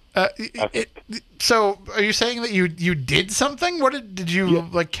 isn't it? So, are you saying that you did something? What did you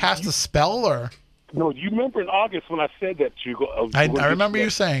cast a spell or? No, you remember in August when I said that you go. I remember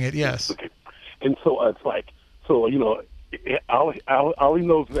you saying it. Yes. Okay. And so it's Ollie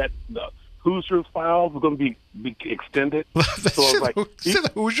knows that the Hoosier files are going to be extended. So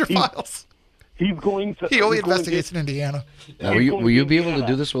the Hoosier files. He's going to. He only investigates in Indiana. Now, will you be able to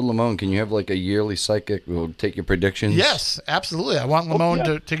do this with Lamone? Can you have a yearly psychic who will take your predictions? Yes, absolutely. I want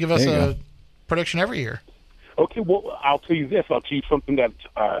Lamone to give us a prediction every year. Okay, well, I'll tell you this. I'll tell you something that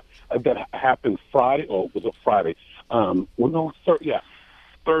happened Friday. Or was it Friday?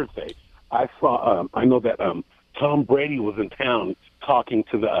 Thursday. I saw. I know that Tom Brady was in town talking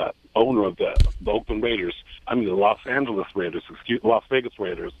to the owner of the Oakland Raiders. I mean, the Las Vegas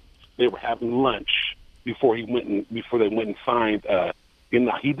Raiders. They were having lunch before they went and signed.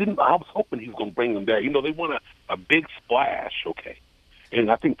 He didn't. I was hoping he was going to bring them there. They want a big splash. Okay, and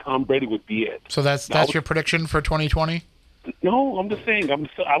I think Tom Brady would be it. So that's your prediction for 2020? No, I'm just saying. I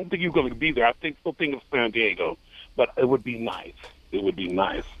don't think he's going to be there. I still think of San Diego, but it would be nice. It would be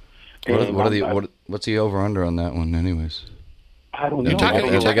nice. What's the over under on that one, anyways? I don't know.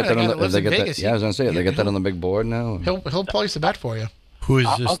 Have they got that on the big board now. He'll place the bet for you. Who is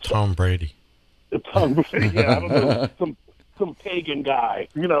this Tom Brady? Tom Brady, yeah, I don't know. Some pagan guy.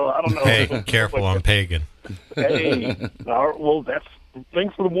 I don't know. Hey, careful on pagan. Hey, well,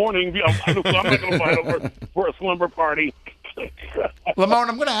 thanks for the warning. I'm not going to fight over for a slumber party. Lamone,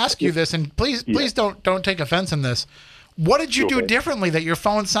 I'm going to ask you this, and please don't take offense in this. What did you do differently that your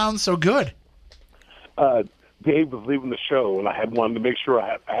phone sounds so good? Dave was leaving the show, and I wanted to make sure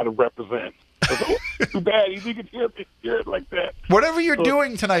I had to represent. Too bad you could hear it like that. Whatever you're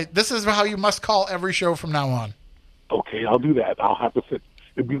doing tonight, this is how you must call every show from now on. Okay, I'll do that. I'll have to sit.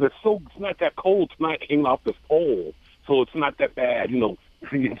 It's not that cold tonight hanging off this pole, so it's not that bad.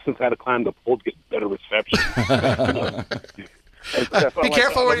 Since I had to climb the pole to get better reception. Be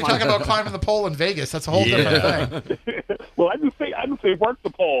careful when you're talking about climbing the pole in Vegas. That's a whole different thing. Well, I didn't say work the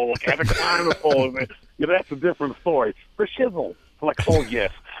pole. I had to climb the pole. That's a different story. For shizzle, oh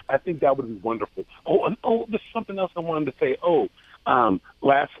yes. I think that would be wonderful. There's something else I wanted to say.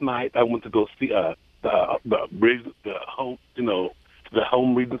 Last night I went to go see the home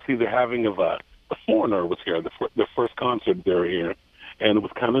regency they're having of the Foreigner was here. The first concert they're here, and it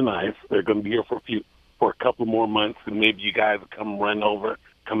was kind of nice. They're going to be here for a couple more months, and maybe you guys come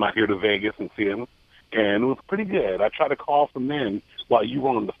out here to Vegas and see them. And it was pretty good. I tried to call from then while you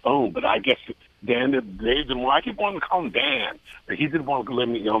were on the phone, but I guess Dave didn't want. I keep wanting to call him Dan, but he didn't want to let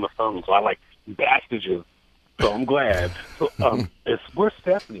me on the phone, so I bastages. So I'm glad. So where's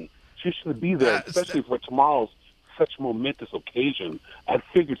Stephanie? She should be there, especially for tomorrow's such a momentous occasion. I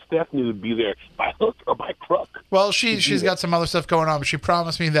figured Stephanie would be there by hook or by crook. Well, she's got some other stuff going on, but she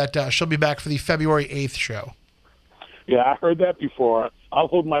promised me that she'll be back for the February 8th show. Yeah, I heard that before. I'll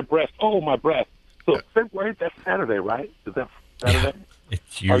hold my breath. Oh, my breath. So February, that's Saturday, right? Is that Saturday? Yeah,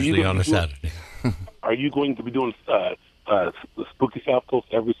 it's usually on a Saturday. Are you going to be doing Spooky South Coast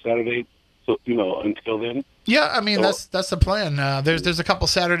every Saturday? So until then. Yeah, I mean that's the plan. There's a couple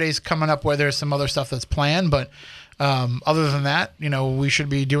Saturdays coming up where there's some other stuff that's planned, but other than that, we should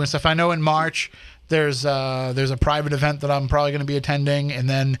be doing stuff. I know in March there's a private event that I'm probably going to be attending, and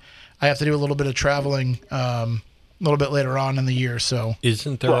then I have to do a little bit of traveling a little bit later on in the year. So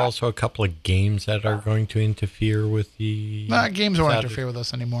isn't there also a couple of games that are going to interfere with the? Games won't interfere with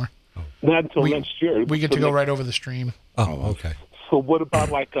us anymore. Not until next year. We get to go right over the stream. Oh, okay. So what about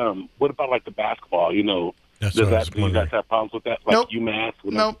the basketball? That's do what I was you guys have problems with that? Like Nope. UMass?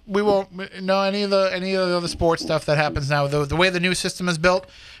 Nope, we won't. No, any of the other sports stuff that happens now. The way the new system is built,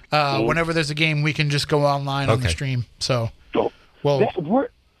 whenever there's a game, we can just go online on the stream. So, it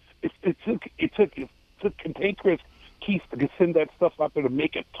took cantankerous Keith to send that stuff out there to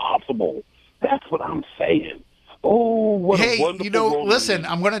make it possible. That's what I'm saying. Oh, what a wonderful listen,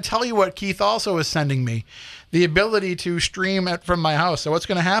 I'm going to tell you what Keith also is sending me. The ability to stream from my house. So what's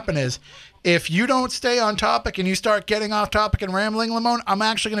going to happen is, if you don't stay on topic and you start getting off topic and rambling, Lamone, I'm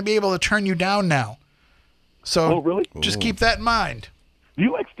actually going to be able to turn you down now. So really? Just keep that in mind. Do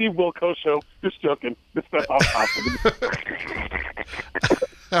you like Steve Wilkos show? Just joking. This stuff off topic.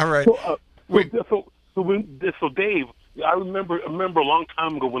 All right. So Dave, I remember a long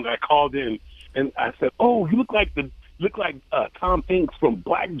time ago when I called in and I said, "Oh, you look like Tom Hanks from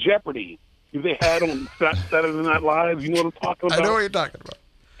Black Jeopardy." They had on Saturday Night Live. You know what I'm talking about? I know what you're talking about.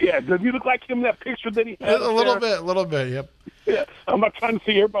 Yeah, does you look like him in that picture that he had? A little bit, yep. Yeah, I'm not trying to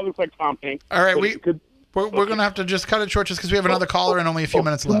say everybody looks like Tom Hanks. All right, we're going to have to just cut it short just because we have another caller and only a few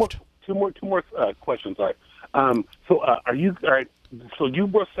minutes left. Two more questions. All right. Are you all right? So you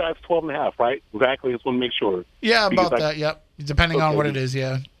were size 12.5, right? Exactly. Just want to make sure. Yeah, about that. Yep. Depending on what it is.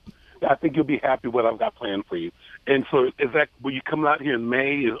 Yeah. I think you'll be happy with what I've got planned for you. And so, is that when you come out here in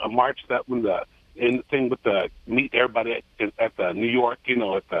May, March? That when the thing with the meet everybody at the New York,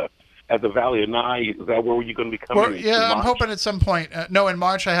 at the Valley of Nye? Is that where you're going to be coming? Well, yeah, I'm hoping at some point. No, in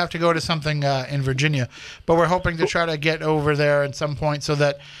March I have to go to something in Virginia, but we're hoping to try to get over there at some point so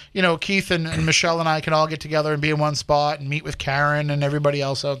that Keith and Michelle and I can all get together and be in one spot and meet with Karen and everybody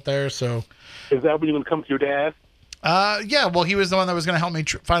else out there. So, is that when you're going to come to your dad? Yeah, well, he was the one that was going to help me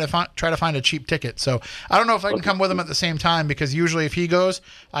try to find a cheap ticket. So I don't know if I can come with him at the same time because usually if he goes,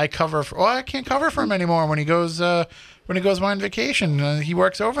 I cover. I can't cover for him anymore when he goes on vacation. He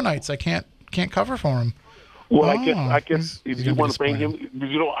works overnights. I can't cover for him. Well, I guess if you want to bring him,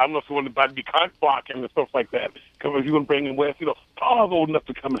 I don't know if you want to be cock blocking and stuff like that. Because if you want to bring him with, Paul's old enough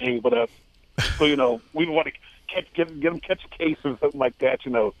to come and hang with us. So we want to get him catch a case or something like that.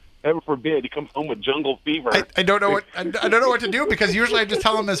 Heaven forbid he comes home with jungle fever. I don't know what to do because usually I just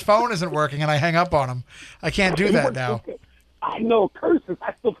tell him his phone isn't working and I hang up on him. I can't do that now. I know curses.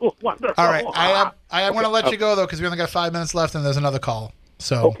 I still feel wonderful. All right, I want to let you go though because we only got 5 minutes left and there's another call.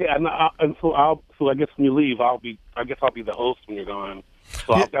 So okay, and so I guess when you leave, I'll be the host when you're gone.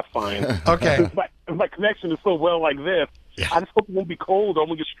 So that's fine. Okay. If my connection is so well like this. Yeah. I just hope it won't be cold or I'm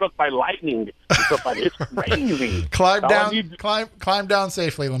going to get struck by lightning and stuff like that. It's crazy. Climb down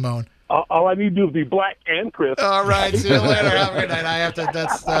safely, Lamone. All I need to do is be black and Chris. All right. See you later. Have a good night.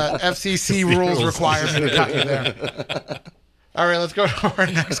 That's FCC rules require me to cut you there. All right. Let's go to our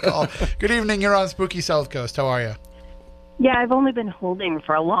next call. Good evening. You're on Spooky South Coast. How are you? Yeah, I've only been holding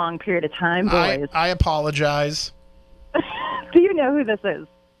for a long period of time, boys. I apologize. Do you know who this is?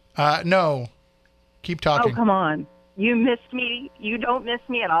 No. Keep talking. Oh, come on. You missed me. You don't miss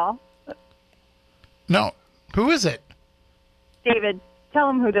me at all. No. Who is it? David, tell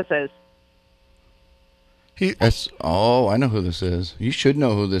him who this is. I know who this is. You should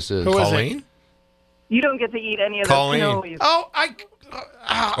know who this is. Who Colleen? Is it? You don't get to eat any of Colleen. those. Oh,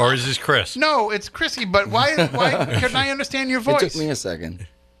 or is this Chris? No, it's Chrissy, but why couldn't I understand your voice? It took me a second.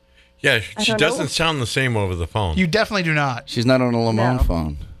 Yeah, she doesn't sound the same over the phone. You definitely do not. She's not on a Lamone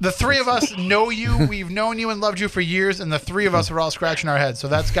phone. The three of us know you. We've known you and loved you for years, and the three of us are all scratching our heads. So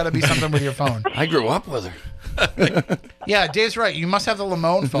that's got to be something with your phone. I grew up with her. Yeah, Dave's right. You must have the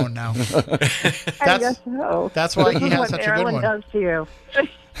Lamone phone now. I guess so. That's why he has such Marilyn a good one. Does to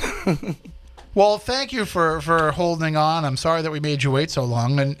you. Well, thank you for holding on. I'm sorry that we made you wait so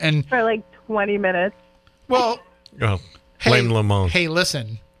long. And for like 20 minutes. Well, blame Lamone. Hey,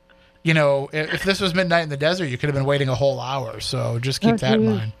 listen. If this was midnight in the desert, you could have been waiting a whole hour. So just keep that in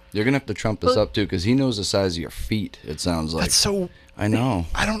mind. You're going to have to trump this up, too, because he knows the size of your feet, it sounds like. That's so... I know.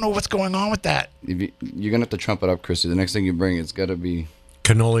 I don't know what's going on with that. You're going to have to trump it up, Chrissy. The next thing you bring, it's got to be...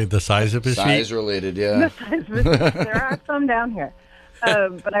 Cannoli the size of his feet? Size related, yeah. The size of his feet. There are some down here.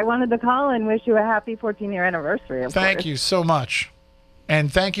 But I wanted to call and wish you a happy 14-year anniversary. Thank you so much.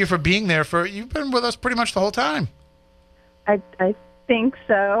 And thank you for being there. You've been with us pretty much the whole time. I think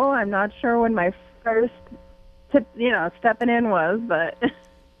so. I'm not sure when my first, stepping in was, but...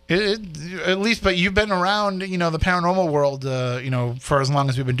 At least, but you've been around, the paranormal world, for as long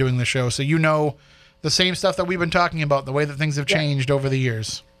as we've been doing the show. So you know the same stuff that we've been talking about, the way that things have changed over the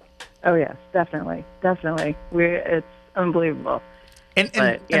years. Oh, yes, definitely. It's unbelievable. And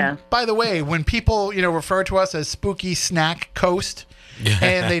by the way, when people, refer to us as Spooky Snack Coast,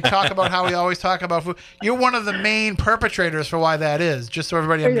 and they talk about how we always talk about food, you're one of the main perpetrators for why that is, just so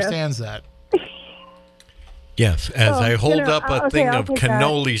everybody understands that. Yes, as I hold up a thing of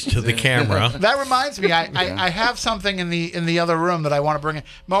cannolis to the camera. That reminds me, I have something in the other room that I want to bring in.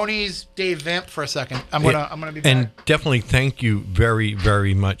 Moni's Dave Vamp for a second. I'm gonna be back. And definitely thank you very,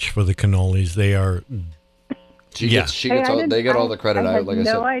 very much for the cannolis. They are. They get all the credit. I had like I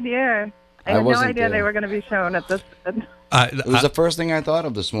no said, idea. I had no idea they were going to be shown at this. It was the first thing I thought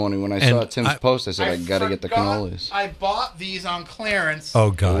of this morning when I saw Tim's post. I said, I got to get the cannolis. I bought these on clearance. Oh,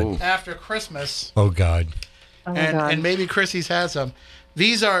 God. After Christmas. Oh, God. And maybe Chrissy's has some.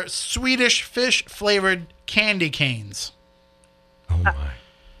 These are Swedish fish flavored candy canes. Oh, my.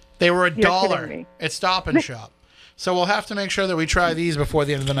 They were $1 at Stop and Shop. So we'll have to make sure that we try these before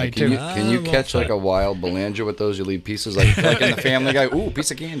the end of the night, too. Can you catch like a wild Belanger with those? You leave pieces like in the Family Guy. Ooh, piece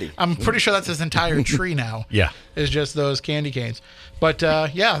of candy. I'm pretty sure that's his entire tree now. Yeah. Is just those candy canes. But,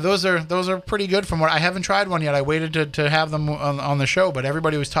 those are pretty good from what I haven't tried one yet. I waited to have them on the show, but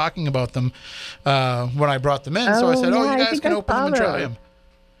everybody was talking about them when I brought them in. So I said, you guys can open them and try them.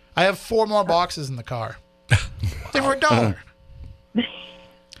 I have 4 more boxes in the car. They were $1.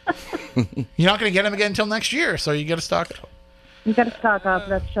 You're not going to get them again until next year, so you got to stock up. You got to stock up.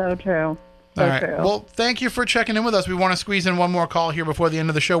 That's so true. All right. Well, thank you for checking in with us. We want to squeeze in one more call here before the end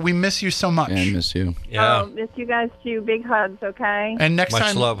of the show. We miss you so much. Yeah, I miss you. Yeah. Miss you guys too. Big hugs, okay? And next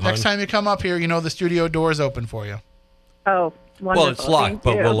Much love, next time you come up here, the studio door is open for you. Oh, wonderful. Well, it's locked,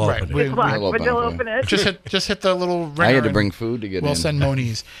 but we'll open it. It's locked, but you'll open it. Just hit the little ringer. I had to bring food to get in. We'll send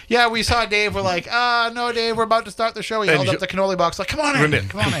Moni's. Yeah, we saw Dave. We're like, no, Dave, we're about to start the show. He held up the cannoli box. Like, come on in.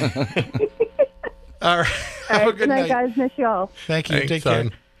 Come on in. All right. Have a good night, guys. Miss you all. Thank you. Thanks, Take care.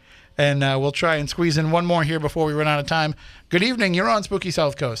 And we'll try and squeeze in one more here before we run out of time. Good evening. You're on Spooky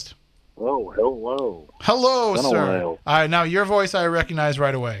South Coast. Oh, hello. Hello, Been a sir. while. All right, now your voice I recognize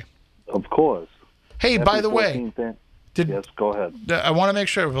right away. Of course. Hey, Happy by the way, 14th. Yes, go ahead. I want to make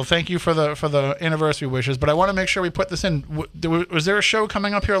sure. Well, thank you for the anniversary wishes, but I want to make sure we put this in. Was there a show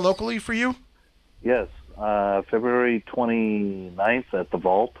coming up here locally for you? Yes, February 29th at the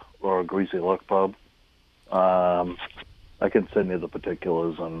Vault or Greasy Luck Pub. I can send you the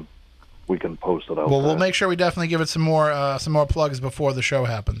particulars and we can post it out. Well, we'll make sure we definitely give it some more plugs before the show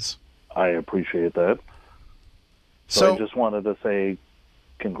happens. I appreciate that. So I just wanted to say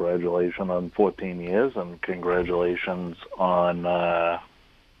congratulations on 14 years and congratulations on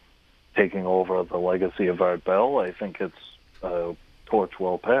taking over the legacy of Art Bell. I think it's a torch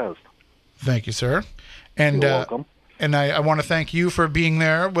well passed. Thank you, sir. And you're welcome. And I want to thank you for being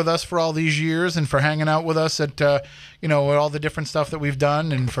there with us for all these years and for hanging out with us at, all the different stuff that we've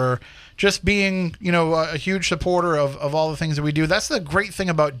done and for just being, a huge supporter of all the things that we do. That's the great thing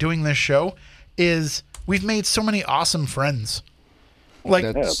about doing this show is we've made so many awesome friends.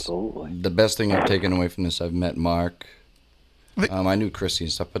 That's absolutely. The best thing I've taken away from this, I've met Mark. I knew Chrissy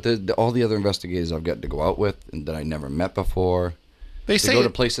and stuff, but all the other investigators I've gotten to go out with and that I never met before. They go to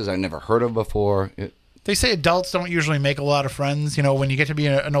places I never heard of before. They say adults don't usually make a lot of friends. When you get to be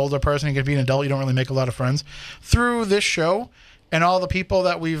an older person, you get to be an adult, you don't really make a lot of friends. Through this show and all the people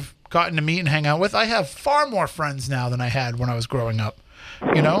that we've gotten to meet and hang out with, I have far more friends now than I had when I was growing up.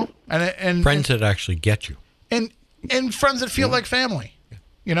 And friends that actually get you. And friends that feel like family,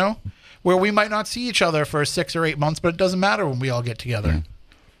 where we might not see each other for 6 or 8 months, but it doesn't matter when we all get together.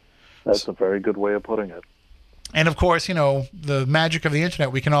 That's a very good way of putting it. And of course, the magic of the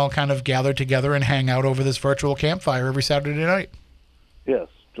internet, we can all kind of gather together and hang out over this virtual campfire every Saturday night. Yes,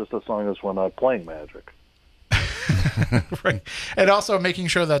 just as long as we're not playing Magic. Right. And also making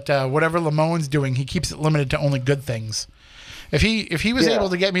sure that whatever Lamone's doing, he keeps it limited to only good things. If he was able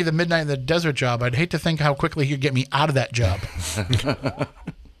to get me the Midnight in the Desert job, I'd hate to think how quickly he'd get me out of that job.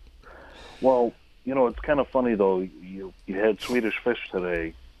 Well, it's kind of funny, though. You had Swedish Fish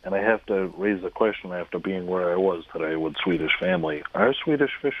today, and I have to raise the question after being where I was today with Swedish Family. Are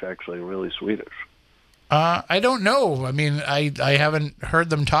Swedish Fish actually really Swedish? I don't know. I mean, I haven't heard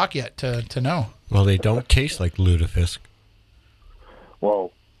them talk yet to know. Well, they don't taste like lutefisk.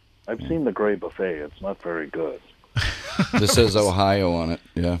 Well, I've seen the Grey Buffet. It's not very good. This says Ohio on it.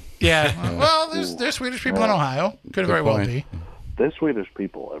 Yeah. Yeah. Well, there's Swedish people in Ohio. Could very well be. There's Swedish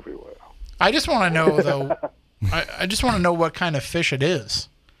people everywhere. I just want to know, though. I just want to know what kind of fish it is.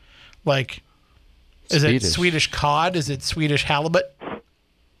 Like, is it Swedish cod? Is it Swedish halibut?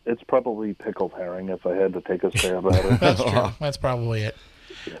 It's probably pickled herring if I had to take a stab at it. That's true. That's probably it.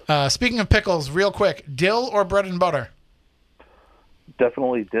 Speaking of pickles, real quick, dill or bread and butter?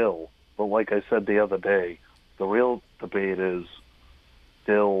 Definitely dill. But like I said the other day, the real debate is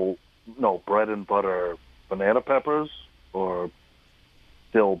bread and butter banana peppers or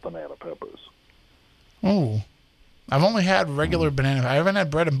dill banana peppers. Ooh. I've only had regular banana. I haven't had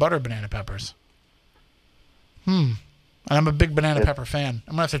bread and butter banana peppers. And I'm a big banana pepper fan.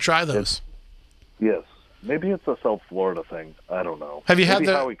 I'm going to have to try those. Yes. Maybe it's a South Florida thing. I don't know. Have you had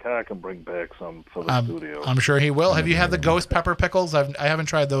the Howie Carr can bring back some for the studio. I'm sure he will. Have you had the ghost pepper pickles? I haven't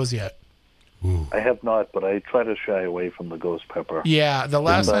tried those yet. Ooh. I have not, but I try to shy away from the ghost pepper. Yeah, the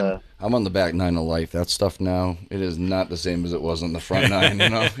last time... I'm on the back nine of life. That stuff now, it is not the same as it was on the front nine. You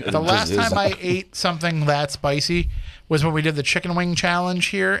know, the last time I ate something that spicy was when we did the chicken wing challenge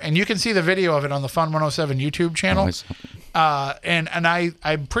here, and you can see the video of it on the Fun 107 YouTube channel. And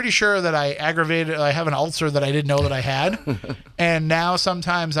I'm pretty sure that I have an ulcer that I didn't know that I had, and now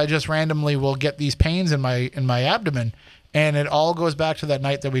sometimes I just randomly will get these pains in my abdomen. And it all goes back to that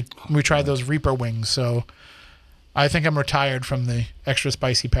night that we tried those Reaper wings. So I think I'm retired from the extra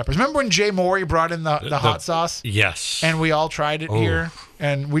spicy peppers. Remember when Jay Morey brought in the hot sauce? Yes. And we all tried it here.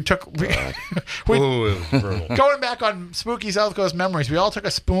 And we took... it was brutal. Going back on spooky South Coast memories, we all took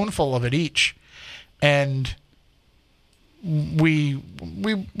a spoonful of it each. And... We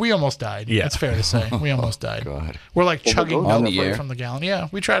almost died. Yeah. It's fair to say. We almost died. God. We're like chugging milk right from the gallon. Yeah,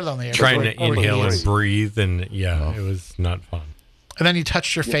 we tried it on the air. Trying to inhale and breathe, and it was not fun. And then you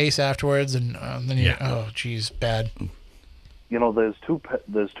touched your face afterwards, and then you oh, geez, bad. You know, there's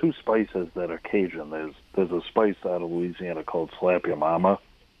two spices that are Cajun. There's a spice out of Louisiana called Slap Your Mama.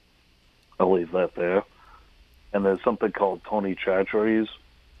 I'll leave that there. And there's something called Tony Chachere's.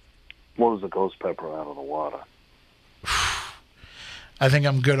 Blows the ghost pepper out of the water. I think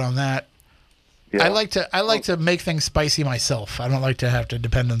I'm good on that. Yeah. I like to make things spicy myself. I don't like to have to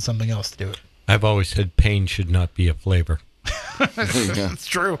depend on something else to do it. I've always said pain should not be a flavor. It's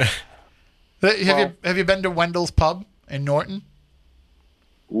true. Have you been to Wendell's Pub in Norton?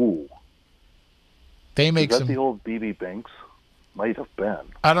 Ooh. They make the old BB Binks? Might have been.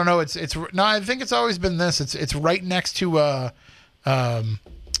 I don't know. No. I think it's always been this. It's right next to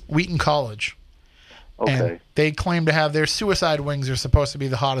Wheaton College. Okay. And they claim to have their suicide wings are supposed to be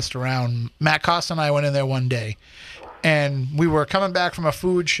the hottest around. Matt Costa and I went in there one day, and we were coming back from a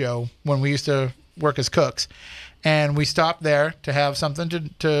food show when we used to work as cooks, and we stopped there to have something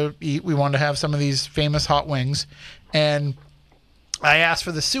to eat. We wanted to have some of these famous hot wings, and I asked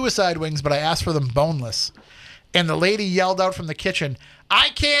for the suicide wings, but I asked for them boneless. And the lady yelled out from the kitchen, "I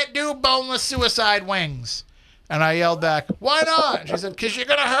can't do boneless suicide wings." And I yelled back, "Why not?" She said, "Because you're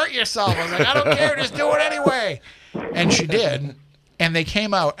going to hurt yourself." I was like, "I don't care. Just do it anyway." And she did. And they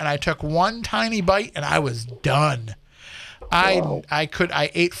came out, and I took one tiny bite, and I was done. I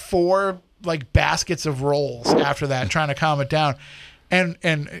ate 4 baskets of rolls after that, trying to calm it down.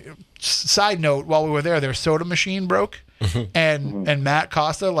 And side note, while we were there, their soda machine broke. And Matt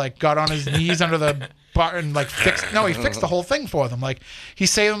Costa got on his knees under the bar and he fixed the whole thing for them. He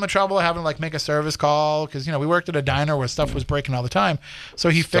saved them the trouble of having to make a service call because we worked at a diner where stuff was breaking all the time. So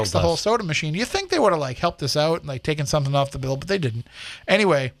he fixed the whole soda machine. You think they would have helped us out and taken something off the bill, but they didn't.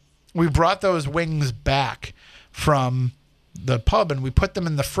 Anyway, we brought those wings back from the pub and we put them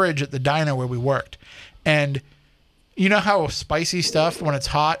in the fridge at the diner where we worked. And you know how spicy stuff, when it's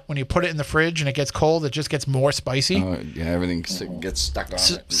hot, when you put it in the fridge and it gets cold, it just gets more spicy? Yeah, everything gets stuck on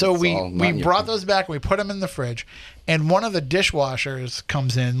it. So we brought those back and we put them in the fridge. And one of the dishwashers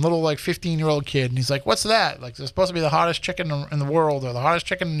comes in, little 15-year-old kid, and he's like, "What's that? It's supposed to be the hottest chicken in the world or the hottest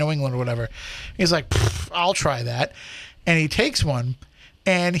chicken in New England or whatever." He's like, "I'll try that." And he takes one.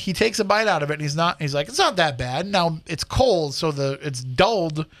 And he takes a bite out of it, and he's like, "It's not that bad." Now it's cold, so it's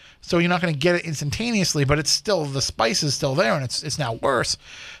dulled, so you're not going to get it instantaneously, but it's still, the spice is still there, and it's now worse.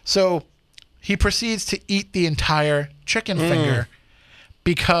 So he proceeds to eat the entire chicken finger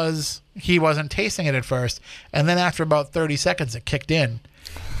because he wasn't tasting it at first, and then after about 30 seconds, it kicked in.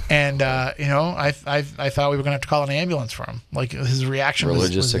 And I thought we were gonna have to call an ambulance for him. Like his reaction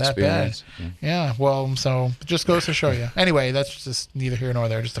was that bad. Yeah. Well, so it just goes to show you. Anyway, that's just neither here nor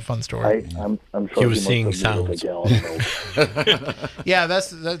there. Just a fun story. I'm sure he was seeing sounds. Yeah,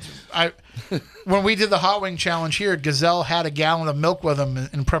 that's when we did the hot wing challenge here, Gazelle had a gallon of milk with him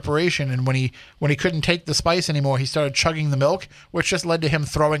in preparation, and when he couldn't take the spice anymore, he started chugging the milk, which just led to him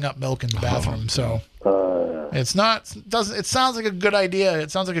throwing up milk in the bathroom. So it sounds like a good idea.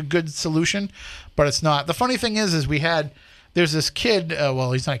 It sounds like a good solution, but it's not. The funny thing is there's this kid.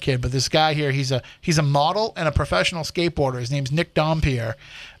 Well, he's not a kid, but this guy here. He's a model and a professional skateboarder. His name's Nick Dompierre,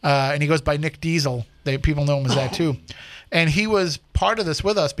 and he goes by Nick Diesel. People know him as that too. And he was part of this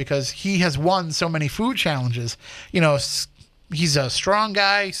with us because he has won so many food challenges. He's a strong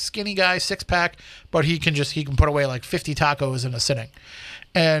guy, skinny guy, 6-pack, but he can put away like 50 tacos in a sitting.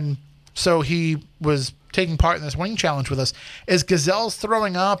 And so he was taking part in this wing challenge with us. As Gazelle's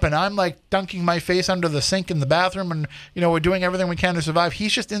throwing up and I'm like dunking my face under the sink in the bathroom, and we're doing everything we can to survive.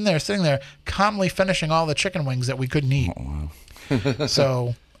 He's just in there, sitting there, calmly finishing all the chicken wings that we couldn't eat. Oh, wow.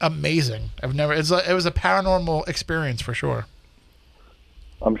 So amazing. It was a paranormal experience for sure.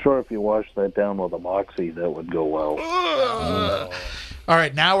 I'm sure if you wash that down with a Moxie, that would go well. All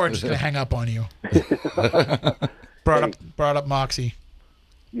right, now we're just going to hang up on you. Brought up Moxie.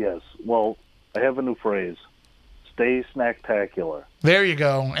 Yes. Well, I have a new phrase. Stay snacktacular. There you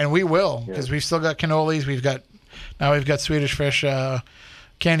go. And we will, because we've still got cannolis. We've got Swedish Fish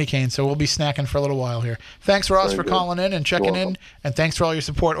candy cane, so we'll be snacking for a little while here. Thanks, Ross, for calling in and checking in, and thanks for all your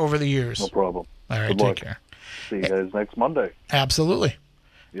support over the years. No problem. All right, take care. See you guys next Monday. Absolutely.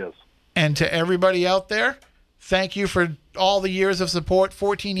 Yes. And to everybody out there, thank you for all the years of support.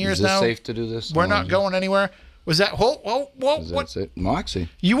 14 years now. Is it safe to do this? We're not going anywhere. Was that whoa? That's it. Moxie.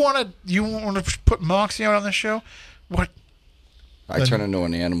 You want to put Moxie out on the show? What? I turn into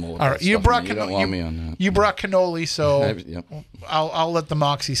an animal. All right, you brought you don't want me on that. You brought cannoli, so yep. I'll let the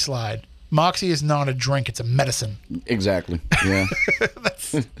Moxie slide. Moxie is not a drink; it's a medicine. Exactly. Yeah.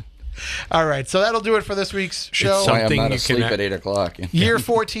 All right, so that'll do it for this week's show. It's something I'm not asleep at 8 o'clock. Year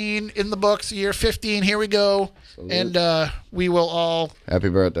 14 in the books. Year 15, here we go. Salute. And we will all... Happy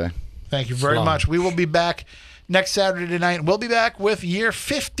birthday. Thank you very much. We will be back next Saturday night. We'll be back with year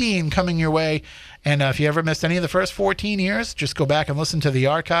 15 coming your way. And if you ever missed any of the first 14 years, just go back and listen to the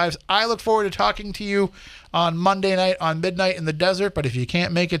archives. I look forward to talking to you on Monday night on Midnight in the Desert. But if you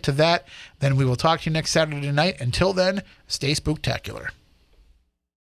can't make it to that, then we will talk to you next Saturday night. Until then, stay spooktacular.